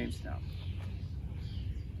 that was Jamestown.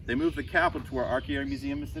 They moved the capital to where our Archaeology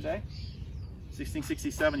Museum is today.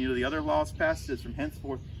 1667, you know, the other laws passed is from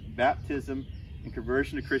henceforth, baptism and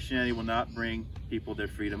conversion to Christianity will not bring people their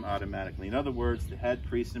freedom automatically. In other words, the head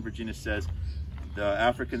priest in Virginia says the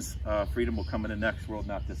Africans' freedom will come in the next world,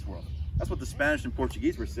 not this world. That's what the Spanish and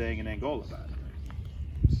Portuguese were saying in Angola about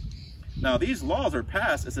it. Now, these laws are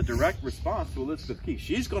passed as a direct response to Elizabeth Key.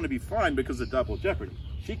 She's going to be fine because of double jeopardy.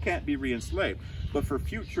 She can't be re-enslaved. But for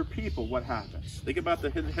future people, what happens? Think about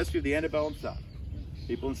the history of the antebellum South.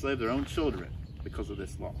 People enslave their own children because of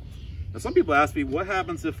this law. Now, some people ask me, what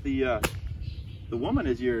happens if the woman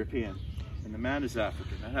is European and the man is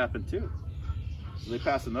African? That happened too. So they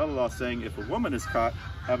passed another law saying if a woman is caught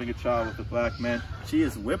having a child with a black man, she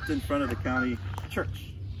is whipped in front of the county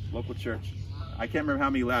church, local church. I can't remember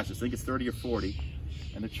how many lashes, I think it's 30 or 40.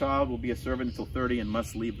 And the child will be a servant until 30 and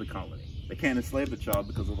must leave the colony. They can't enslave the child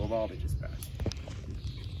because of the law they just passed.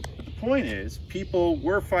 But the point is, people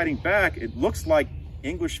were fighting back. It looks like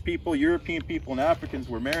English people, European people, and Africans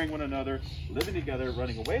were marrying one another, living together,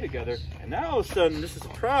 running away together. And now all of a sudden, this is a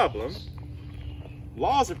problem.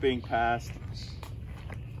 Laws are being passed.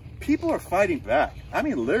 People are fighting back. I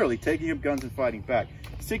mean, literally taking up guns and fighting back.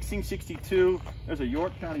 1662, there's a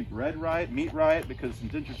York County bread riot, meat riot, because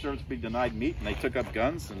indentured servants were being denied meat, and they took up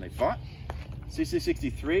guns and they fought.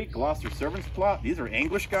 1663, Gloucester servants plot. These are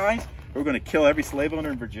English guys who were going to kill every slave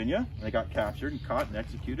owner in Virginia, and they got captured and caught and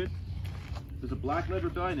executed. There's a Black Lead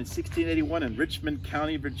Rebellion in 1681 in Richmond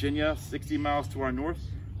County, Virginia, 60 miles to our north.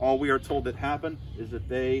 All we are told that happened is that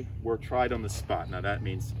they were tried on the spot. Now that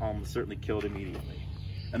means almost certainly killed immediately.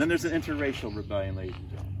 And then there's an interracial rebellion, ladies and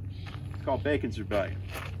gentlemen. It's called Bacon's Rebellion.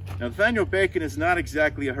 Now, Nathaniel Bacon is not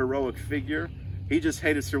exactly a heroic figure. He just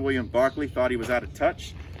hated Sir William Berkeley, thought he was out of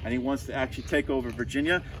touch, and he wants to actually take over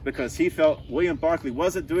Virginia because he felt William Berkeley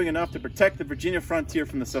wasn't doing enough to protect the Virginia frontier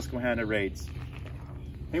from the Susquehanna raids.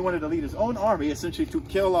 He wanted to lead his own army, essentially to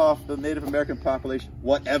kill off the Native American population,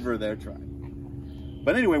 whatever their tribe.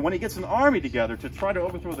 But anyway, when he gets an army together to try to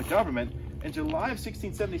overthrow the government, in July of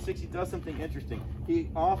 1676, he does something interesting. He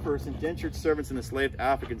offers indentured servants and enslaved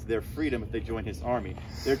Africans their freedom if they join his army.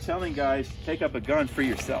 They're telling guys, take up a gun, free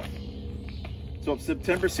yourself. So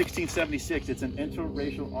September 1676, it's an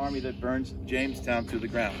interracial army that burns Jamestown to the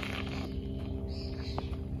ground.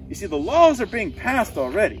 You see, the laws are being passed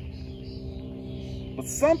already, but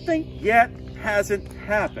something yet hasn't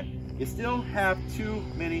happened. You still have too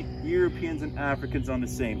many Europeans and Africans on the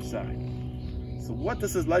same side. So what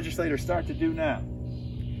does this legislator start to do now?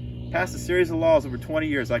 Pass a series of laws over 20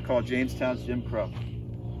 years I call Jamestown's Jim Crow.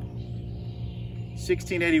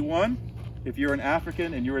 1681, if you're an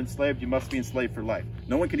African and you're enslaved, you must be enslaved for life.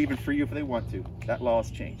 No one can even free you if they want to. That law has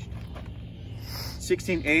changed.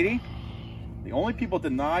 1680, the only people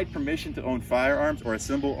denied permission to own firearms or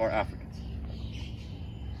assemble are Africans,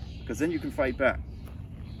 because then you can fight back.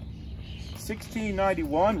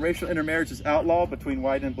 1691, racial intermarriage is outlawed between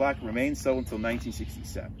white and black, remains so until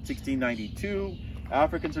 1967. 1692,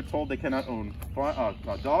 Africans are told they cannot own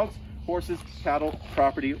dogs, horses, cattle,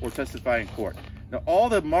 property, or testify in court. Now, all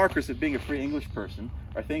the markers of being a free English person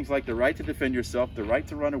are things like the right to defend yourself, the right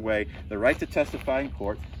to run away, the right to testify in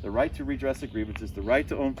court, the right to redress grievances, the right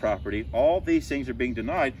to own property. All these things are being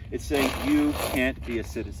denied. It's saying you can't be a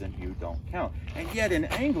citizen, you don't count. And yet in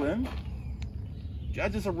England,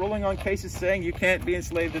 judges are ruling on cases saying you can't be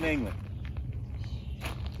enslaved in England.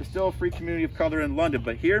 There's still a free community of color in London,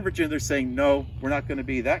 but here in Virginia they're saying, no, we're not going to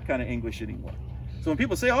be that kind of English anymore. So when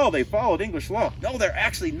people say, oh, they followed English law, no, they're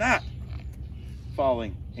actually not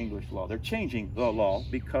following English law. They're changing the law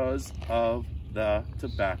because of the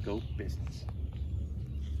tobacco business.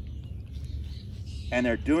 And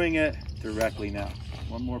they're doing it directly now.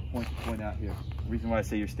 One more point to point out here. The reason why I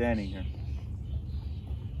say you're standing here.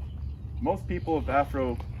 Most people of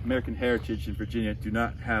Afro-American heritage in Virginia do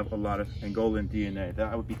not have a lot of Angolan DNA.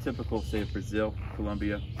 That would be typical, say, of Brazil,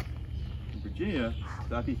 Colombia. In Virginia,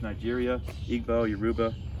 Southeast Nigeria, Igbo,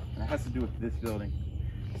 Yoruba, and it has to do with this building.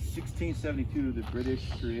 1672, the British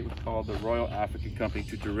created what's called the Royal African Company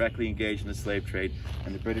to directly engage in the slave trade,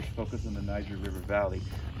 and the British focused on the Niger River Valley.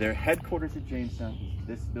 Their headquarters at Jamestown is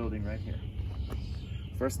this building right here.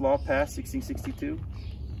 First law passed, 1662.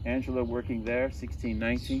 Angela working there,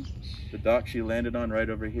 1619. The dock she landed on right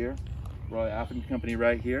over here. Royal African Company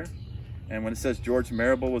right here. And when it says George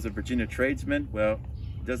Marrable was a Virginia tradesman, well,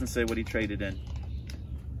 it doesn't say what he traded in.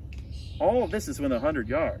 All of this is within 100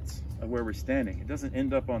 yards of where we're standing. It doesn't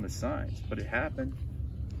end up on the signs, but it happened.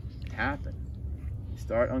 happened. You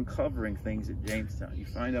start uncovering things at Jamestown. You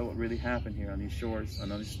find out what really happened here on these shores, on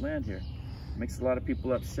this land here. It makes a lot of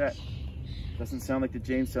people upset. Doesn't sound like the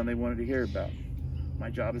Jamestown they wanted to hear about. My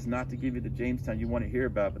job is not to give you the Jamestown you want to hear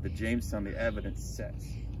about, but the Jamestown the evidence says.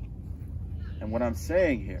 And what I'm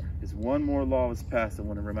saying here is one more law was passed I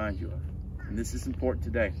want to remind you of. And this is important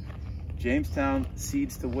today. Jamestown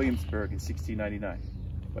cedes to Williamsburg in 1699.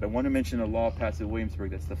 But I want to mention a law passed at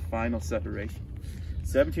Williamsburg that's the final separation.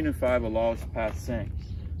 1705, a law was passed saying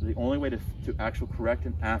the only way to actually correct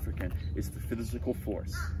an African is the physical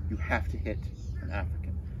force. You have to hit an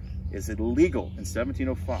African. It's illegal in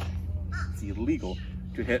 1705. It's illegal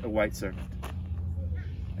to hit a white servant.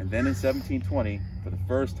 And then in 1720, for the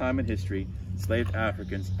first time in history, enslaved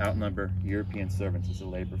Africans outnumber European servants as a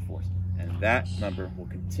labor force. And that number will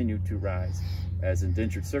continue to rise as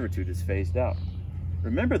indentured servitude is phased out.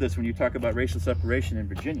 Remember this when you talk about racial separation in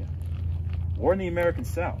Virginia or in the American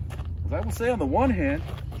South. Because I will say, on the one hand,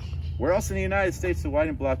 where else in the United States do white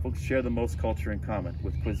and black folks share the most culture in common?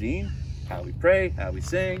 With cuisine, how we pray, how we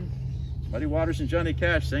sing. Muddy Waters and Johnny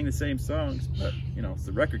Cash sang the same songs, but you know,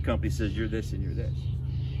 the record company says you're this and you're this.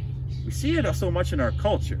 We see it so much in our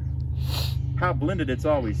culture, how blended it's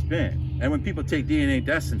always been. And when people take DNA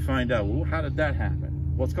tests and find out, well, how did that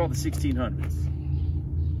happen? Well, it's called the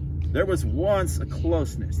 1600s. There was once a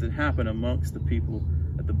closeness that happened amongst the people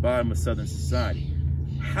at the bottom of Southern society.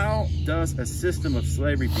 How does a system of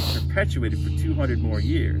slavery be perpetuated for 200 more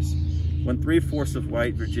years when 3/4 of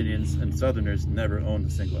white Virginians and Southerners never owned a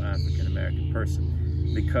single African-American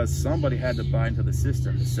person? Because somebody had to buy into the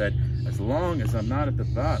system that said, as long as I'm not at the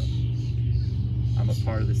bottom, I'm a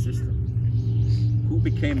part of the system. Who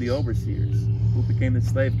became the overseers? Who became the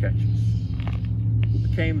slave catchers? Who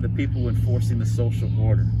became the people enforcing the social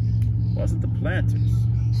order? It wasn't the planters.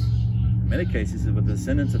 In many cases, it was the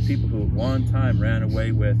descendants of people who at one time ran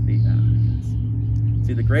away with the Africans.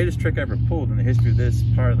 See, the greatest trick ever pulled in the history of this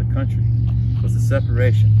part of the country was the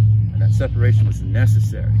separation. And that separation was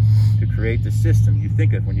necessary to create the system you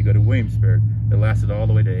think of when you go to Williamsburg that lasted all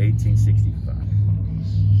the way to 1865.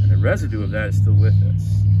 And the residue of that is still with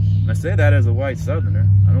us. And I say that as a white Southerner.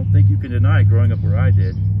 I don't think you can deny growing up where I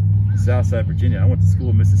did, in Southside Virginia. I went to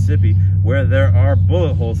school in Mississippi where there are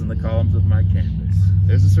bullet holes in the columns of my campus.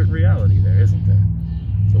 There's a certain reality there, isn't there?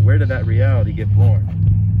 So where did that reality get born?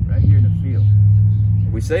 Right here in the field.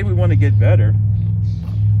 If we say we want to get better,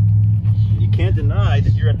 you can't deny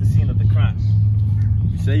that you're at the scene of the crime.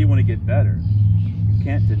 If you say you want to get better, you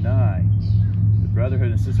can't deny the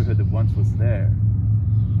brotherhood and sisterhood that once was there.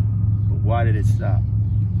 But why did it stop?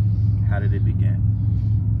 How did it begin?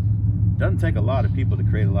 It doesn't take a lot of people to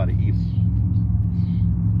create a lot of evil,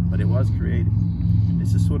 but it was created.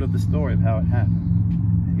 This is sort of the story of how it happened.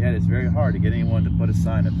 And yet it's very hard to get anyone to put a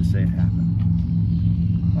sign up to say it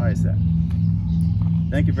happened. Why is that?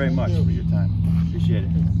 Thank you very much for your time. Appreciate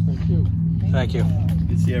it. Thank you. Thank you. Good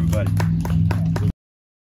to see everybody.